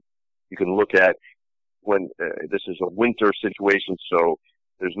you can look at when this is a winter situation, so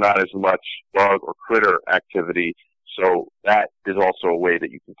there's not as much bug or critter activity. So that is also a way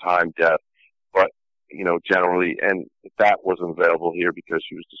that you can time death. But, generally, and if that wasn't available here because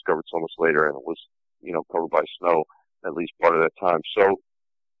she was discovered so much later and it was, covered by snow at least part of that time. So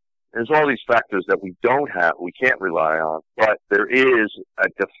there's all these factors that we can't rely on, but there is a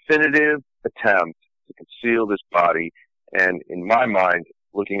definitive attempt to conceal this body. And in my mind,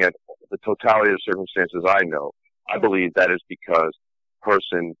 looking at the totality of circumstances I believe that is because the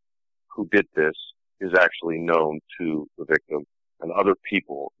person who did this is actually known to the victim and other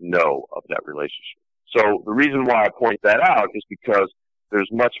people know of that relationship. So the reason why I point that out is because there's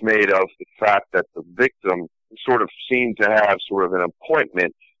much made of the fact that the victim sort of seemed to have sort of an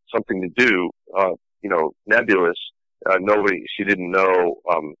appointment, something to do, nebulous. She didn't know,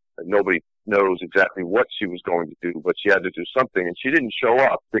 nobody knows exactly what she was going to do, but she had to do something, and she didn't show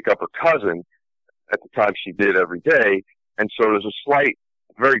up, pick up her cousin at the time she did every day. And so there's a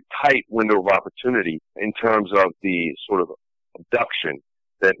very tight window of opportunity in terms of the sort of abduction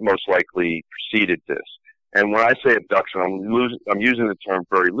that most likely preceded this. And when I say abduction, I'm using the term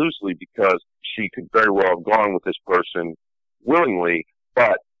very loosely because she could very well have gone with this person willingly,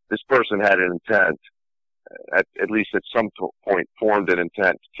 but this person had an intent, at least at some point formed an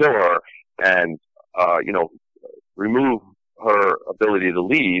intent to kill her and, remove her ability to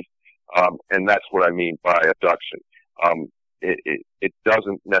leave. And that's what I mean by abduction. It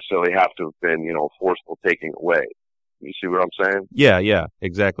doesn't necessarily have to have been, forceful taking away. You see what I'm saying? Yeah,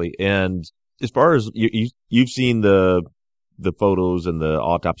 exactly. And as far as you've seen the photos and the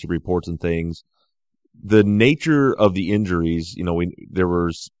autopsy reports and things, the nature of the injuries, there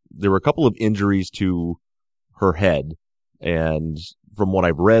were a couple of injuries to her head, and from what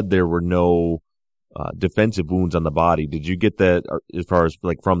I've read, there were no defensive wounds on the body. Did you get that as far as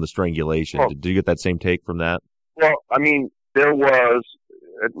like from the strangulation? Well, did you get that same take from that? Well, I mean, there was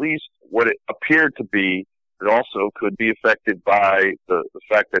at least what it appeared to be. It also could be affected by the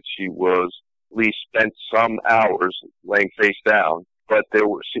fact that she was at least spent some hours laying face down, but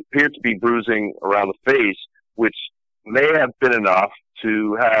appeared to be bruising around the face, which may have been enough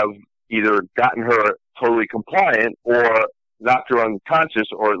to have either gotten her totally compliant or knocked her unconscious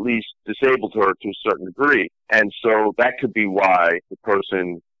or at least disabled her to a certain degree. And so that could be why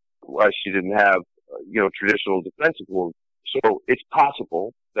she didn't have, traditional defensive wounds. So it's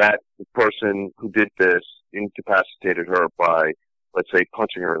possible that the person who did this incapacitated her by, let's say,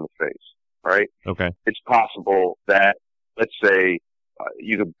 punching her in the face, right? Okay. It's possible that, let's say,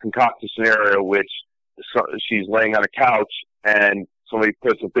 you could concoct a scenario which she's laying on a couch and somebody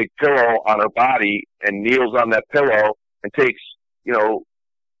puts a big pillow on her body and kneels on that pillow and takes,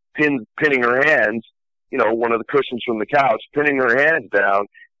 pinning her hands, one of the cushions from the couch, pinning her hands down,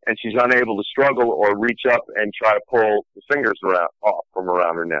 and she's unable to struggle or reach up and try to pull the fingers off from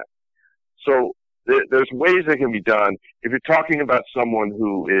around her neck. So there's ways that can be done. If you're talking about someone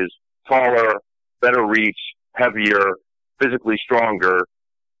who is taller, better reach, heavier, physically stronger,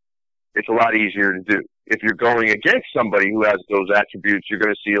 it's a lot easier to do. If you're going against somebody who has those attributes, you're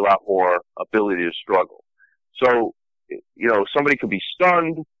going to see a lot more ability to struggle. So, somebody could be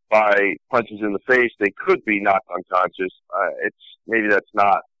stunned by punches in the face. They could be knocked unconscious. Maybe that's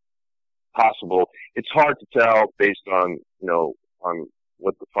not possible. It's hard to tell based on, on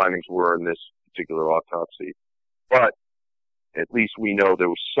what the findings were in this particular autopsy. But at least we know there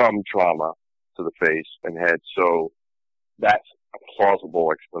was some trauma to the face and head. So that's a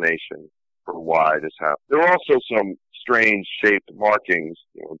plausible explanation for why this happened. There are also some strange shaped markings,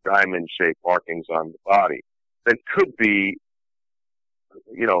 diamond shaped markings on the body that could be,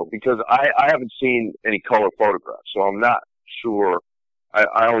 because I haven't seen any color photographs, so I'm not sure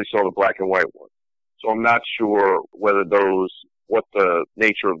I only saw the black and white one. So I'm not sure what the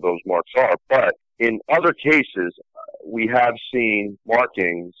nature of those marks are. But in other cases, we have seen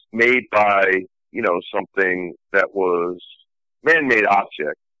markings made by, something that was man-made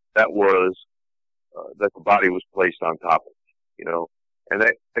object that was, that the body was placed on top of, and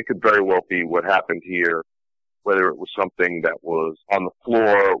that could very well be what happened here, whether it was something that was on the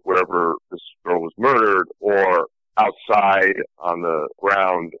floor wherever this girl was murdered or outside on the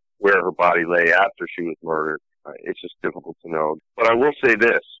ground where her body lay after she was murdered. It's just difficult to know. But I will say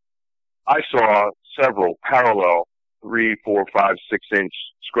this. I saw several parallel 3, 4, 5, 6-inch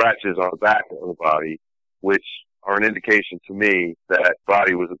scratches on the back of the body, which are an indication to me that the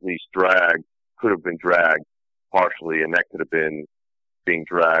body was at least could have been dragged partially, and that could have been being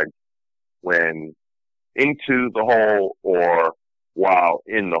dragged when into the hole or while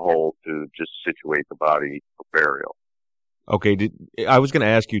in the hole to just situate the body for burial. Okay, I was going to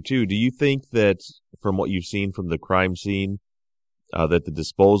ask you too, do you think that from what you've seen from the crime scene, that the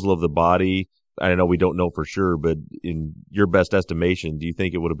disposal of the body, I know we don't know for sure, but in your best estimation, do you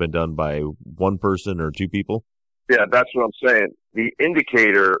think it would have been done by one person or two people? Yeah, that's what I'm saying. The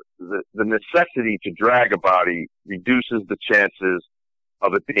indicator, the necessity to drag a body reduces the chances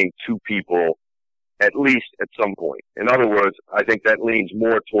of it being two people, at least at some point. In other words, I think that leans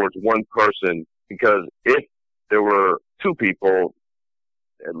more towards one person, because if there were two people,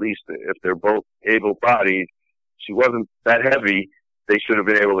 at least if they're both able-bodied, she wasn't that heavy, they should have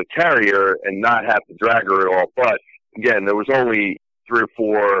been able to carry her and not have to drag her at all. But again, there was only 3 or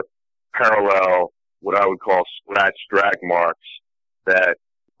 4 parallel, what I would call scratch drag marks that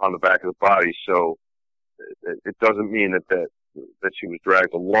on the back of the body. So it doesn't mean that she was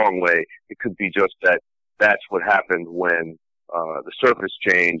dragged a long way. It could be just that that's what happened when the surface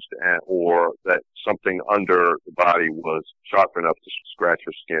changed, or that something under the body was sharp enough to scratch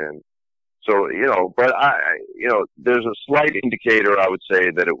her skin. So, but there's a slight indicator, I would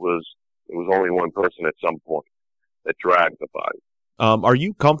say, that it was only one person at some point that dragged the body. Are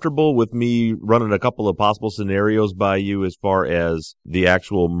you comfortable with me running a couple of possible scenarios by you as far as the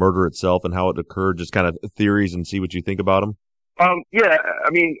actual murder itself and how it occurred, just kind of theories, and see what you think about them? Yeah, I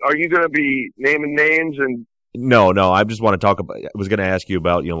mean, are you going to be naming names and? No, I just want to talk about, I was going to ask you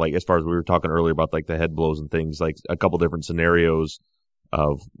about, like, as far as we were talking earlier about, like, the head blows and things, like a couple different scenarios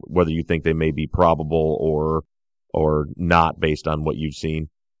of whether you think they may be probable or not based on what you've seen.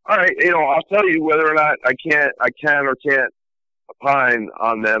 All right, I'll tell you whether or not I can or can't opine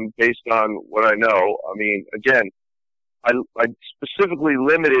on them based on what I know. I mean, again, I specifically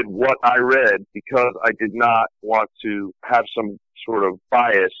limited what I read because I did not want to have some sort of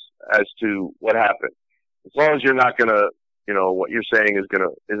bias as to what happened. As long as you're not going to, what you're saying isn't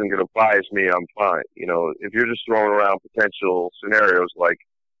going to bias me, I'm fine. If you're just throwing around potential scenarios like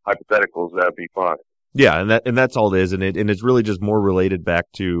hypotheticals, that'd be fine. Yeah, and that's all it is, and it's really just more related back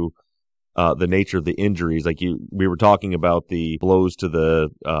to the nature of the injuries. Like we were talking about the blows to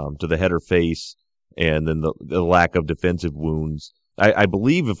the head or face, and then the lack of defensive wounds. I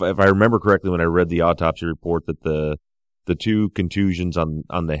believe, if I remember correctly, when I read the autopsy report, that the 2 contusions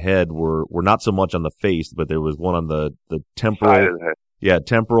on the head were not so much on the face, but there was one on the temporal. Side of the head. Yeah,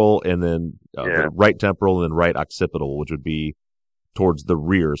 temporal, and then the right temporal and then right occipital, which would be towards the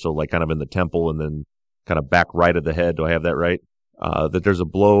rear. So like kind of in the temple and then kind of back right of the head. Do I have that right? That there's a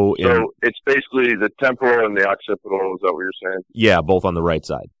blow in. So it's basically the temporal and the occipital. Is that what you're saying? Yeah, both on the right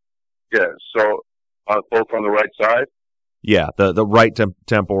side. Yeah. So both on the right side? Yeah, the right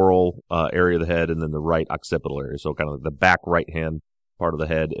temporal area of the head, and then the right occipital area. So kind of the back right hand part of the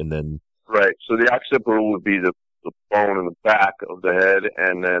head, and then. Right. So the occipital would be the bone in the back of the head,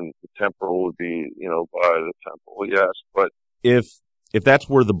 and then the temporal would be, by the temple. Yes, but if that's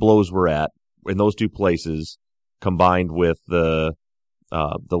where the blows were at in those 2 places, combined with the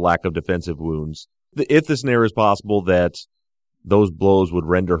lack of defensive wounds, if the scenario is possible that those blows would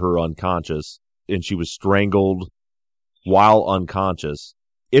render her unconscious and she was strangled while unconscious,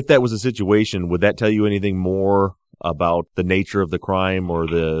 if that was a situation, would that tell you anything more about the nature of the crime or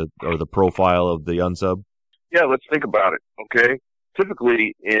the profile of the unsub? Yeah, let's think about it, okay?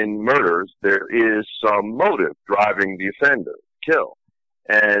 Typically, in murders, there is some motive driving the offender to kill.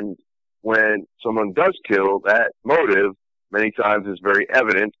 And when someone does kill, that motive many times is very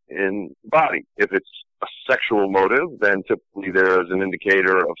evident in the body. If it's a sexual motive, then typically there's an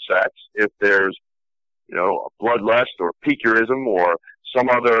indicator of sex. If there's, a bloodlust or piquerism or some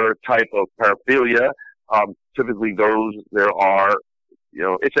other type of paraphilia, typically there are,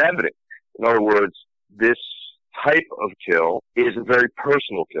 it's evident. In other words, this type of kill is a very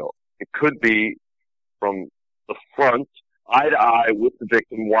personal kill. It could be from the front eye to eye with the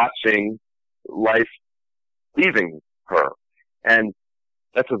victim, watching life leaving her. And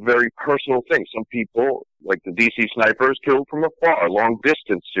that's a very personal thing. Some people, like the DC snipers, kill from afar,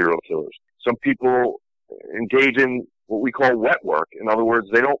 long-distance serial killers. Some people engage in what we call wet work. In other words,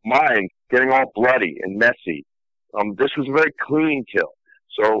 they don't mind getting all bloody and messy. This was a very clean kill.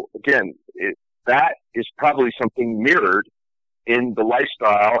 So, again, that is probably something mirrored in the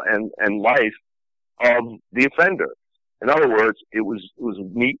lifestyle and life of the offender. In other words, it was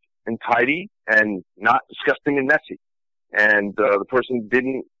neat and tidy and not disgusting and messy. And the person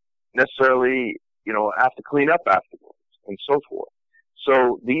didn't necessarily, have to clean up afterwards and so forth.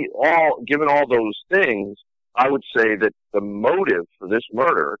 So given all those things, I would say that the motive for this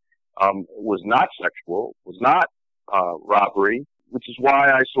murder was not sexual, was not robbery, which is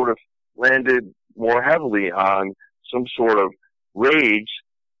why I sort of landed more heavily on some sort of rage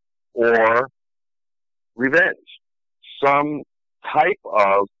or revenge, some type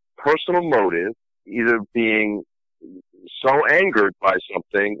of personal motive, either being so angered by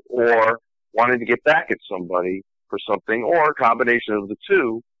something or wanting to get back at somebody for something, or a combination of the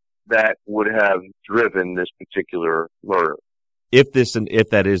two, that would have driven this particular murder. If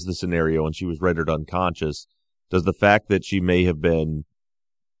that is the scenario and she was rendered unconscious, does the fact that she may have been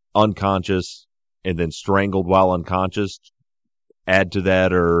unconscious and then strangled while unconscious add to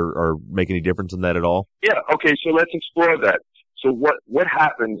that or make any difference in that at all? Yeah, okay, so let's explore that. So what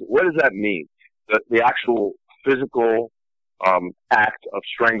happens, what does that mean? The actual physical act of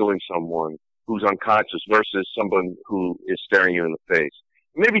strangling someone who's unconscious versus someone who is staring you in the face.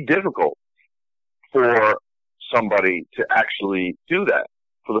 It may be difficult for somebody to actually do that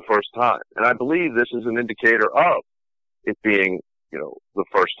for the first time. And I believe this is an indicator of it being, the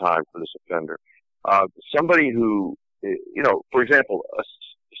first time for this offender. Somebody who, for example, a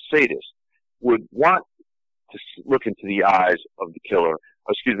sadist would want to look into the eyes of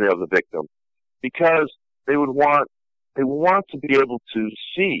the victim, because they want to be able to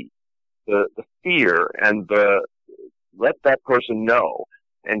see the fear and let that person know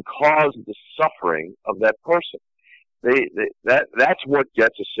and cause the suffering of that person. That's what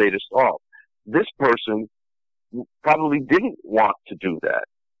gets a sadist off. This person probably didn't want to do that.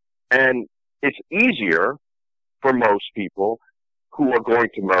 And it's easier for most people who are going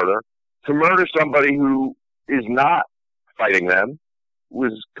to murder somebody who is not fighting them, who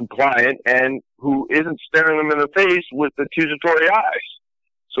is compliant, and who isn't staring them in the face with accusatory eyes.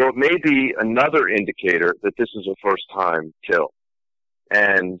 So it may be another indicator that this is a first-time kill.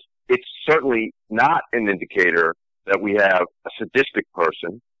 And it's certainly not an indicator that we have a sadistic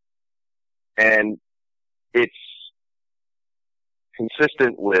person. And it's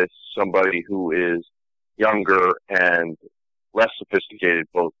consistent with somebody who is younger and less sophisticated,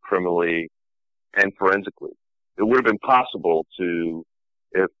 both criminally and forensically. It would have been possible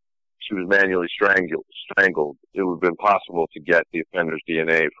if she was manually strangled, it would have been possible to get the offender's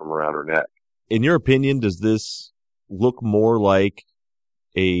DNA from around her neck. In your opinion, does this look more like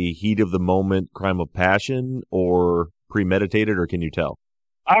a heat of the moment crime of passion or premeditated, or can you tell?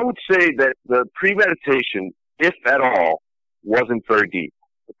 I would say that the premeditation, if at all, wasn't very deep.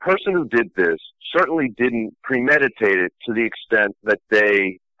 The person who did this certainly didn't premeditate it to the extent that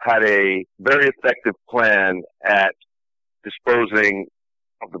they had a very effective plan at disposing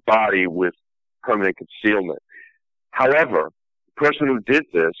of the body with permanent concealment. However, the person who did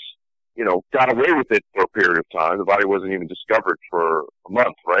this, got away with it for a period of time. The body wasn't even discovered for a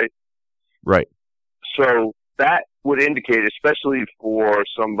month, right? Right. So that would indicate, especially for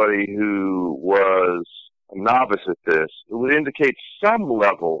somebody who was a novice at this, it would indicate some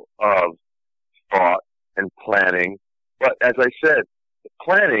level of thought and planning. But as I said, the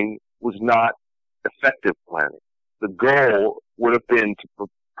planning was not effective planning. The goal would have been to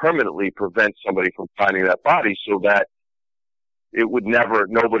permanently prevent somebody from finding that body so that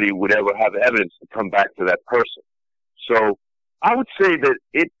nobody would ever have evidence to come back to that person. So I would say that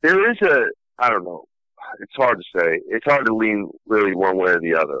there is I don't know, it's hard to say. It's hard to lean really one way or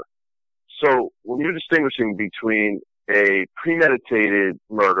the other. So when you're distinguishing between a premeditated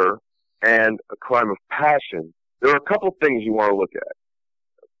murder and a crime of passion, there are a couple things you want to look at.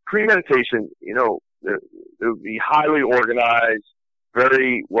 Premeditation, it would be highly organized,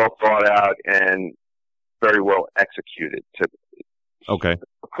 very well thought out, and very well executed, typically. Okay.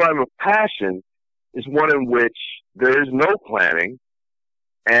 A crime of passion is one in which there is no planning,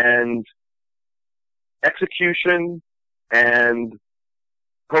 and execution and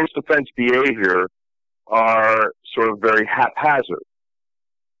post-offense behavior are sort of very haphazard.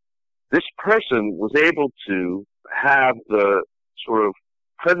 This person was able to have the sort of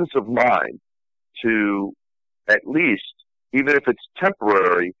presence of mind to at least even if it's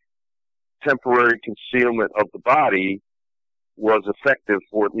temporary concealment of the body was effective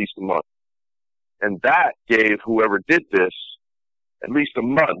for at least a month. And that gave whoever did this at least a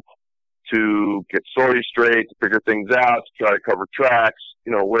month to get stories straight, to figure things out, to try to cover tracks,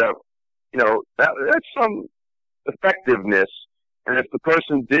 whatever. That's some effectiveness. And if the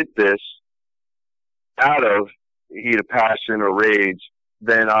person did this out of heat of passion or rage,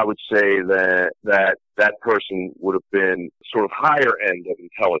 then I would say that person would have been sort of higher end of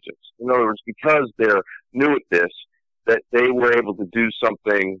intelligence. In other words, because they're new at this, that they were able to do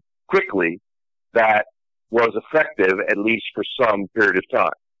something quickly that was effective, at least for some period of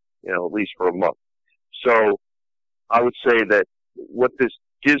time, at least for a month. So I would say that what this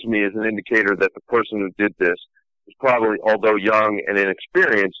gives me is an indicator that the person who did this was probably, although young and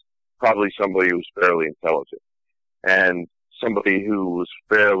inexperienced, probably somebody who was fairly intelligent and somebody who was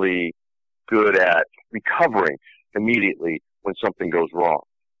fairly good at recovering immediately when something goes wrong.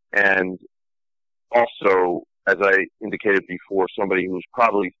 And also, as I indicated before, somebody who's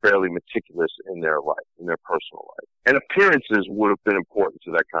probably fairly meticulous in their life, in their personal life. And appearances would have been important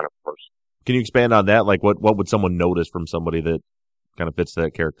to that kind of person. Can you expand on that? Like, what would someone notice from somebody that kind of fits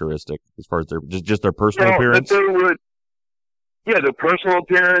that characteristic as far as their just their personal appearance? That they would, their personal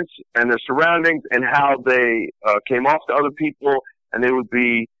appearance and their surroundings and how they came off to other people. And they would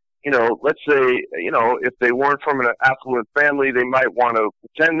be, let's say, if they weren't from an affluent family, they might want to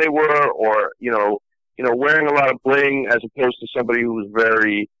pretend they were, or, wearing a lot of bling as opposed to somebody who was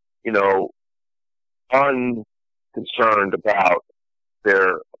very, unconcerned about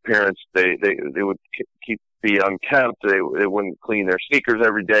their appearance. They would be unkempt. They wouldn't clean their sneakers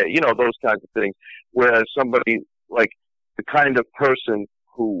every day, those kinds of things. Whereas somebody like the kind of person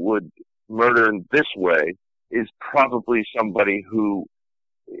who would murder in this way is probably somebody who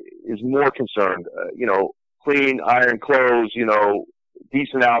is more concerned, clean, iron clothes,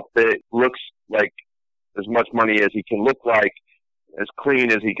 decent outfit, looks like as much money as he can look like, as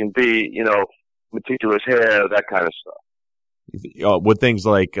clean as he can be, meticulous hair, that kind of stuff. Would things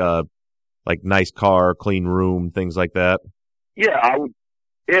like nice car, clean room, things like that? Yeah, I would,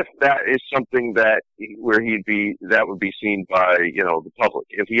 if that is something that would be seen by, the public.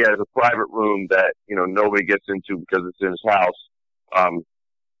 If he has a private room that, nobody gets into because it's in his house,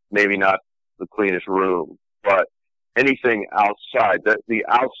 maybe not the cleanest room, but anything outside, the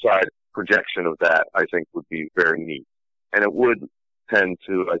outside projection of that, I think, would be very neat. And it would tend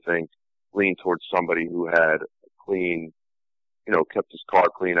to, I think, lean towards somebody who had clean, kept his car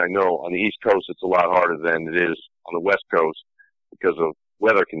clean. I know on the East Coast it's a lot harder than it is on the West Coast because of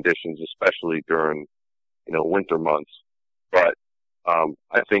weather conditions, especially during, winter months. But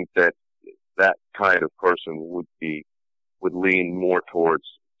I think that kind of person would lean more towards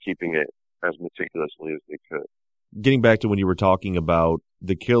keeping it as meticulously as they could. Getting back to when you were talking about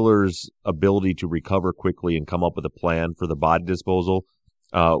the killer's ability to recover quickly and come up with a plan for the body disposal,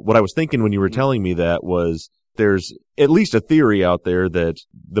 what I was thinking when you were telling me that was there's at least a theory out there that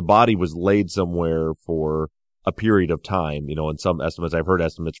the body was laid somewhere for a period of time. In some estimates, I've heard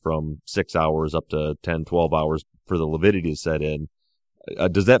estimates from 6 hours up to 10, 12 hours for the lividity to set in.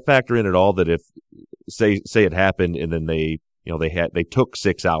 Does that factor in at all that if, say it happened and then they took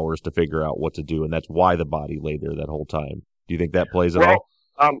 6 hours to figure out what to do, and that's why the body lay there that whole time? Do you think that plays at all?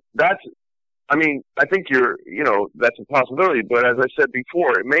 I think that's a possibility, but as I said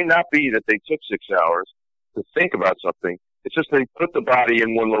before, it may not be that they took 6 hours to think about something. It's just they put the body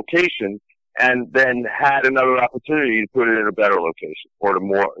in one location and then had another opportunity to put it in a better location or to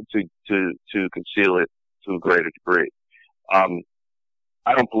conceal it to a greater degree. I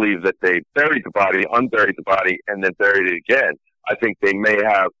don't believe that they buried the body, unburied the body, and then buried it again. I think they may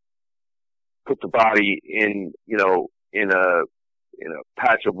have put the body in a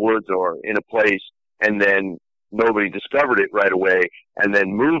patch of woods or in a place, and then nobody discovered it right away, and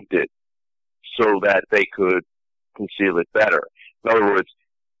then moved it so that they could conceal it better. In other words,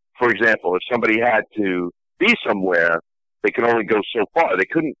 for example, if somebody had to be somewhere, they could only go so far. They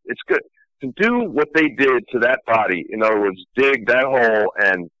couldn't. It's good to do what they did to that body. In other words, dig that hole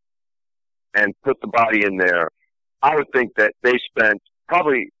and put the body in there. I would think that they spent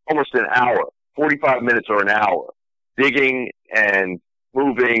probably almost an hour, 45 minutes or an hour, digging and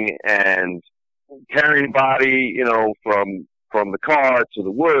moving and carrying the body, from the car to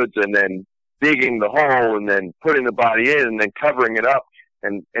the woods, and then digging the hole and then putting the body in and then covering it up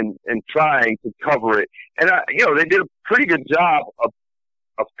and trying to cover it. And, they did a pretty good job of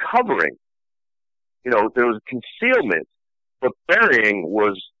covering. There was concealment, but burying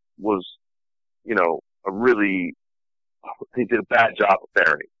was, they did a bad job of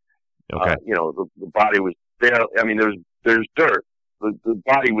burying. Okay. The body was there. There was there's dirt. The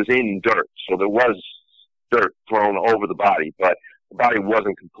body was in dirt, so there was dirt thrown over the body, but the body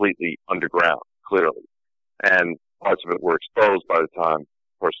wasn't completely underground, clearly. And parts of it were exposed by the time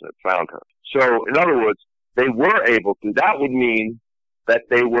the person had found her. So, in other words, they were able to, that would mean that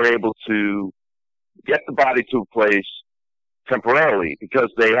they were able to get the body to a place temporarily because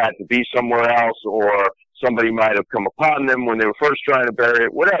they had to be somewhere else, or somebody might have come upon them when they were first trying to bury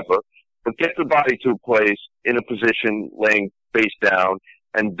it, whatever. But get the body to a place in a position laying face down,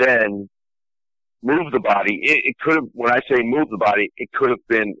 and then move the body. It could have, when I say move the body, it could have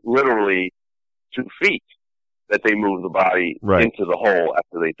been literally 2 feet that they moved the body into the hole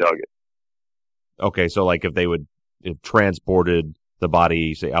after they dug it. Okay, so like if they would have transported the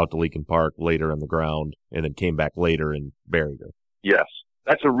body, say, out to Lincoln Park later in the ground, and then came back later and buried her. Yes.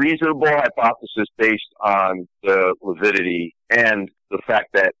 That's a reasonable hypothesis based on the lividity and the fact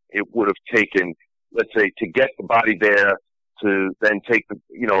that it would have taken, let's say, to get the body there, to then take the,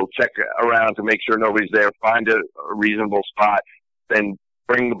 check around to make sure nobody's there, find a reasonable spot, then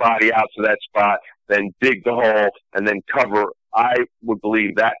bring the body out to that spot, then dig the hole, and then cover. I would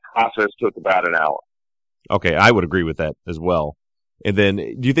believe that process took about an hour. Okay, I would agree with that as well. And then,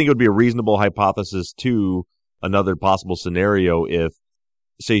 do you think it would be a reasonable hypothesis to another possible scenario if,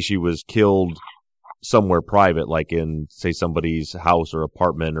 say, she was killed somewhere private, like in, say, somebody's house or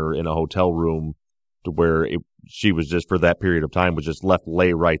apartment or in a hotel room, to where she was just, for that period of time, was just left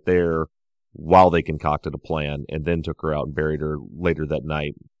lay right there while they concocted a plan and then took her out and buried her later that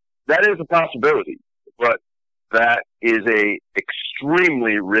night? That is a possibility, but that is a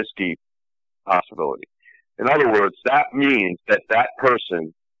extremely risky possibility. In other words, that means that that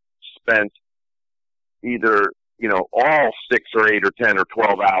person spent either, all 6 or 8 or 10 or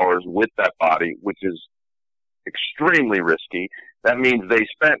 12 hours with that body, which is extremely risky. That means they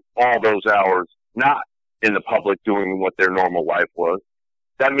spent all those hours not in the public doing what their normal life was.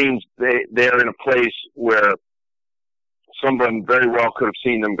 That means they're in a place where someone very well could have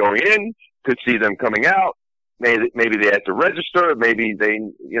seen them going in, could see them coming out. Maybe they had to register. Maybe they,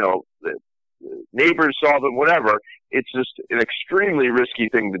 the neighbors saw them, whatever. It's just an extremely risky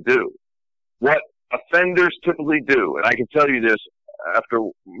thing to do. What offenders typically do, and I can tell you this after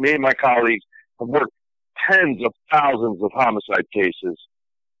me and my colleagues have worked tens of thousands of homicide cases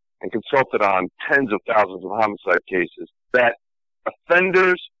and consulted on tens of thousands of homicide cases, that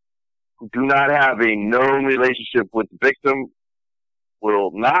offenders who do not have a known relationship with the victim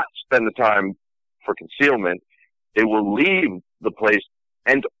will not spend the time for concealment. They will leave the place,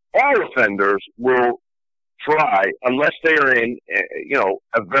 and all offenders will try, unless they are in,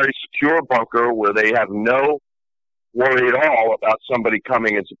 a very secure bunker where they have no worry at all about somebody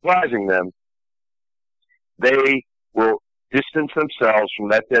coming and surprising them, they will distance themselves from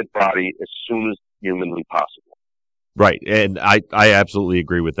that dead body as soon as humanly possible. Right, and I absolutely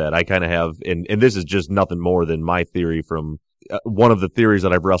agree with that. I kind of have, and this is just nothing more than my theory from, one of the theories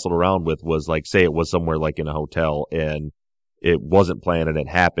that I've wrestled around with was, like, say it was somewhere like in a hotel and it wasn't planned and it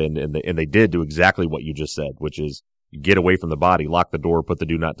happened, and they did do exactly what you just said, which is get away from the body, lock the door, put the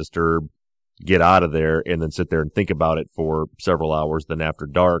do not disturb, get out of there, and then sit there and think about it for several hours. Then after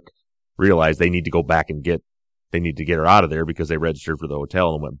dark, realize they need to go back and get her out of there because they registered for the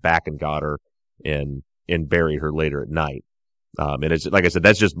hotel and went back and got her and buried her later at night. And it's, like I said,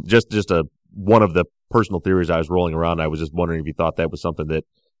 that's just one of the personal theories I was rolling around. I was just wondering if you thought that was something that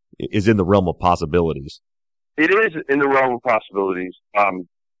is in the realm of possibilities. It is in the realm of possibilities.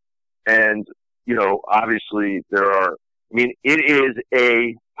 And, obviously it is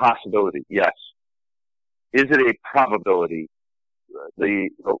a possibility. Yes. Is it a probability?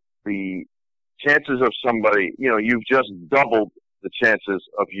 The chances of somebody, you've just doubled the chances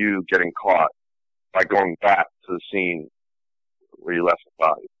of you getting caught by going back to the scene where you left the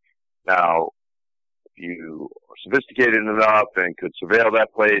body. Now, if you are sophisticated enough and could surveil that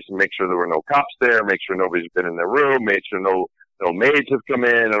place and make sure there were no cops there, make sure nobody's been in their room, make sure no maids have come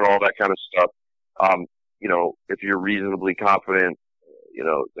in and all that kind of stuff, if you're reasonably confident,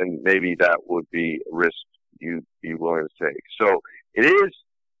 then maybe that would be a risk you'd be willing to take. So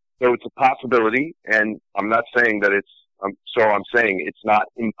it's a possibility, and I'm not saying that I'm saying it's not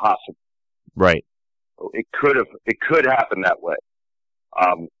impossible. Right. It could happen that way.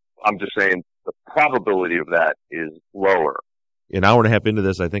 I'm just saying the probability of that is lower. An hour and a half into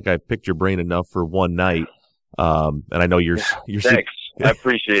this, I think I've picked your brain enough for one night. And I know you're thanks. I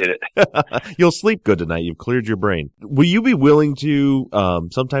appreciate it. You'll sleep good tonight. You've cleared your brain. Will you be willing to,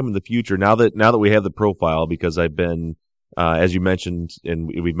 sometime in the future, now that we have the profile, because I've been, as you mentioned, and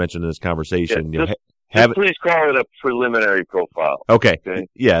we've mentioned in this conversation, please call it a preliminary profile. Okay.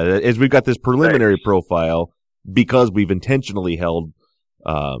 Yeah. As we've got this preliminary profile, because we've intentionally held,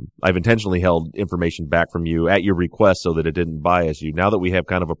 I've intentionally held information back from you at your request so that it didn't bias you. Now that we have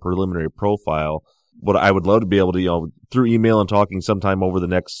kind of a preliminary profile, what I would love to be able to, through email and talking sometime over the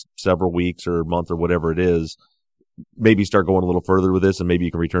next several weeks or month or whatever it is, maybe start going a little further with this, and maybe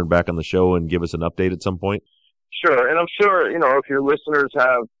you can return back on the show and give us an update at some point. Sure. And I'm sure, if your listeners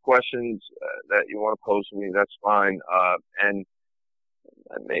have questions that you want to pose to me, that's fine. And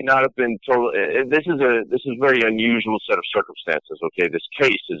it may not have been total. This is a very unusual set of circumstances. Okay. This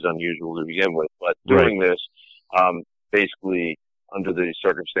case is unusual to begin with, but doing this, basically under these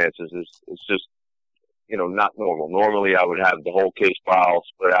circumstances is just, not normal. Normally I would have the whole case file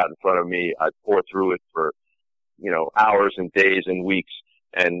split out in front of me. I'd pour through it for, hours and days and weeks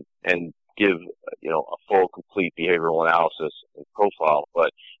and give, a full, complete behavioral analysis and profile,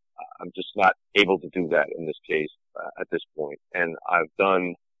 but I'm just not able to do that in this case at this point. And I've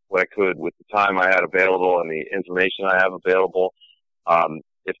done what I could with the time I had available and the information I have available.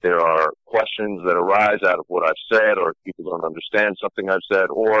 If there are questions that arise out of what I've said, or if people don't understand something I've said,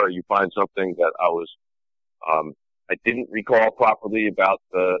 or you find something that I didn't recall properly about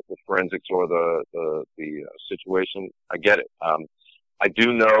the forensics or the situation, I get it. I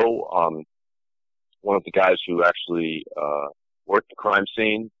do know, one of the guys who actually, worked the crime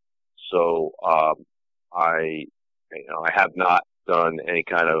scene. So, I have not done any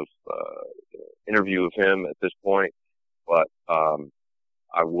kind of, interview with him at this point, but,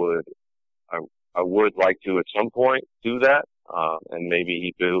 I would like to at some point do that, and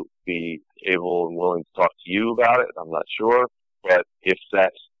maybe he'd be able and willing to talk to you about it. I'm not sure, but if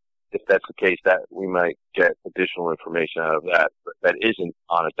that's the case, that we might get additional information out of that isn't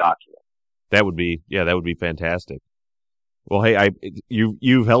on a document. That would be fantastic. Well, hey,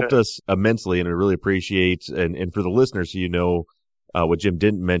 you've helped us immensely, and I really appreciate, and for the listeners, what Jim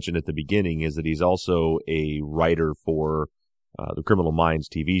didn't mention at the beginning is that he's also a writer for the Criminal Minds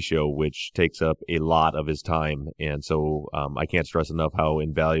TV show, which takes up a lot of his time. And so I can't stress enough how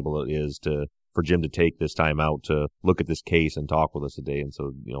invaluable it is for Jim to take this time out to look at this case and talk with us today. And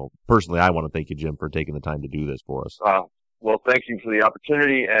so, personally, I want to thank you, Jim, for taking the time to do this for us. Well, thank you for the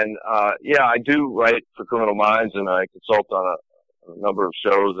opportunity. And, I do write for Criminal Minds, and I consult on a number of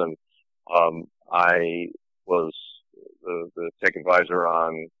shows. And, I was the tech advisor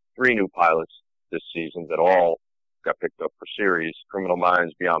on 3 new pilots this season that all got picked up for series. Criminal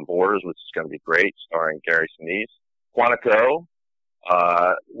Minds Beyond Borders, which is going to be great, starring Gary Sinise. Quantico,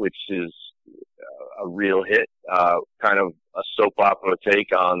 which is a real hit, kind of a soap opera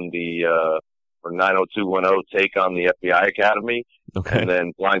take on or 90210 take on the FBI Academy. Okay. And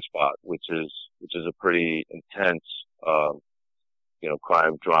then Blind Spot, which is a pretty intense,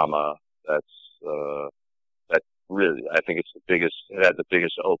 crime drama that really, I think it had the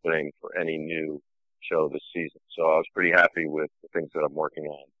biggest opening for any new show this season. So I was pretty happy with the things that I'm working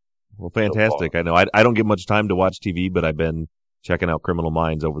on. Well, fantastic. So I know I don't get much time to watch TV, but I've been checking out Criminal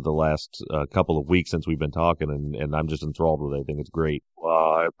Minds over the last couple of weeks since we've been talking, and I'm just enthralled with it. I think it's great. Well,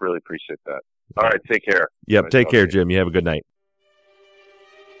 I really appreciate that. All right, take care. Yep, take care, Jim. You have a good night.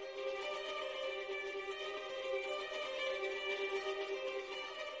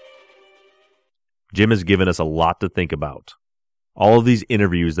 Jim has given us a lot to think about. All of these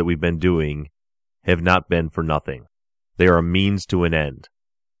interviews that we've been doing have not been for nothing. They are a means to an end.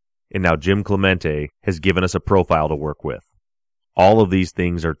 And now Jim Clemente has given us a profile to work with. All of these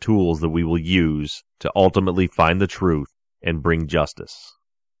things are tools that we will use to ultimately find the truth and bring justice.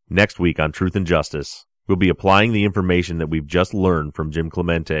 Next week on Truth and Justice, we'll be applying the information that we've just learned from Jim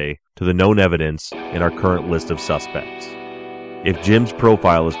Clemente to the known evidence in our current list of suspects. If Jim's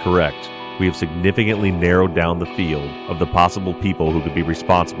profile is correct, we have significantly narrowed down the field of the possible people who could be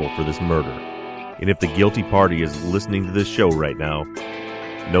responsible for this murder. And if the guilty party is listening to this show right now,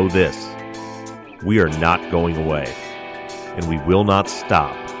 know this: we are not going away, and we will not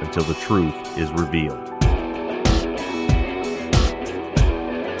stop until the truth is revealed.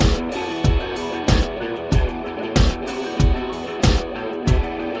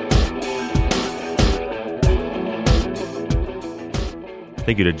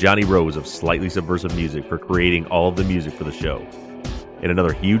 Thank you to Johnny Rose of Slightly Subversive Music for creating all of the music for the show. And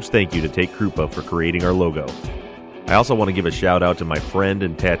another huge thank you to Tate Krupa for creating our logo. I also want to give a shout out to my friend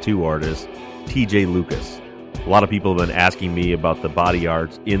and tattoo artist, TJ Lucas. A lot of people have been asking me about the body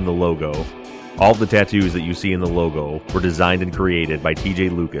art in the logo. All of the tattoos that you see in the logo were designed and created by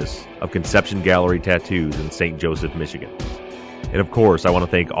TJ Lucas of Conception Gallery Tattoos in St. Joseph, Michigan. And of course, I want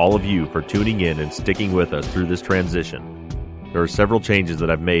to thank all of you for tuning in and sticking with us through this transition. There are several changes that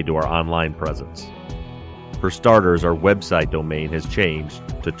I've made to our online presence. For starters, our website domain has changed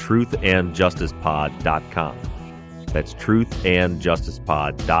to truthandjusticepod.com. That's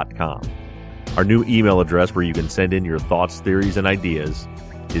truthandjusticepod.com. Our new email address where you can send in your thoughts, theories, and ideas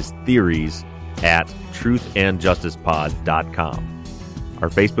is theories@truthandjusticepod.com. Our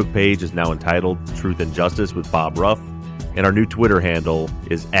Facebook page is now entitled Truth and Justice with Bob Ruff, and our new Twitter handle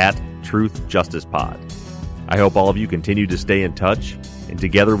is @TruthJusticePod. I hope all of you continue to stay in touch, and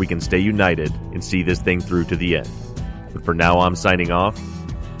together we can stay united and see this thing through to the end. But for now, I'm signing off.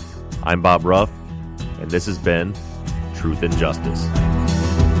 I'm Bob Ruff, and this has been Truth and Justice.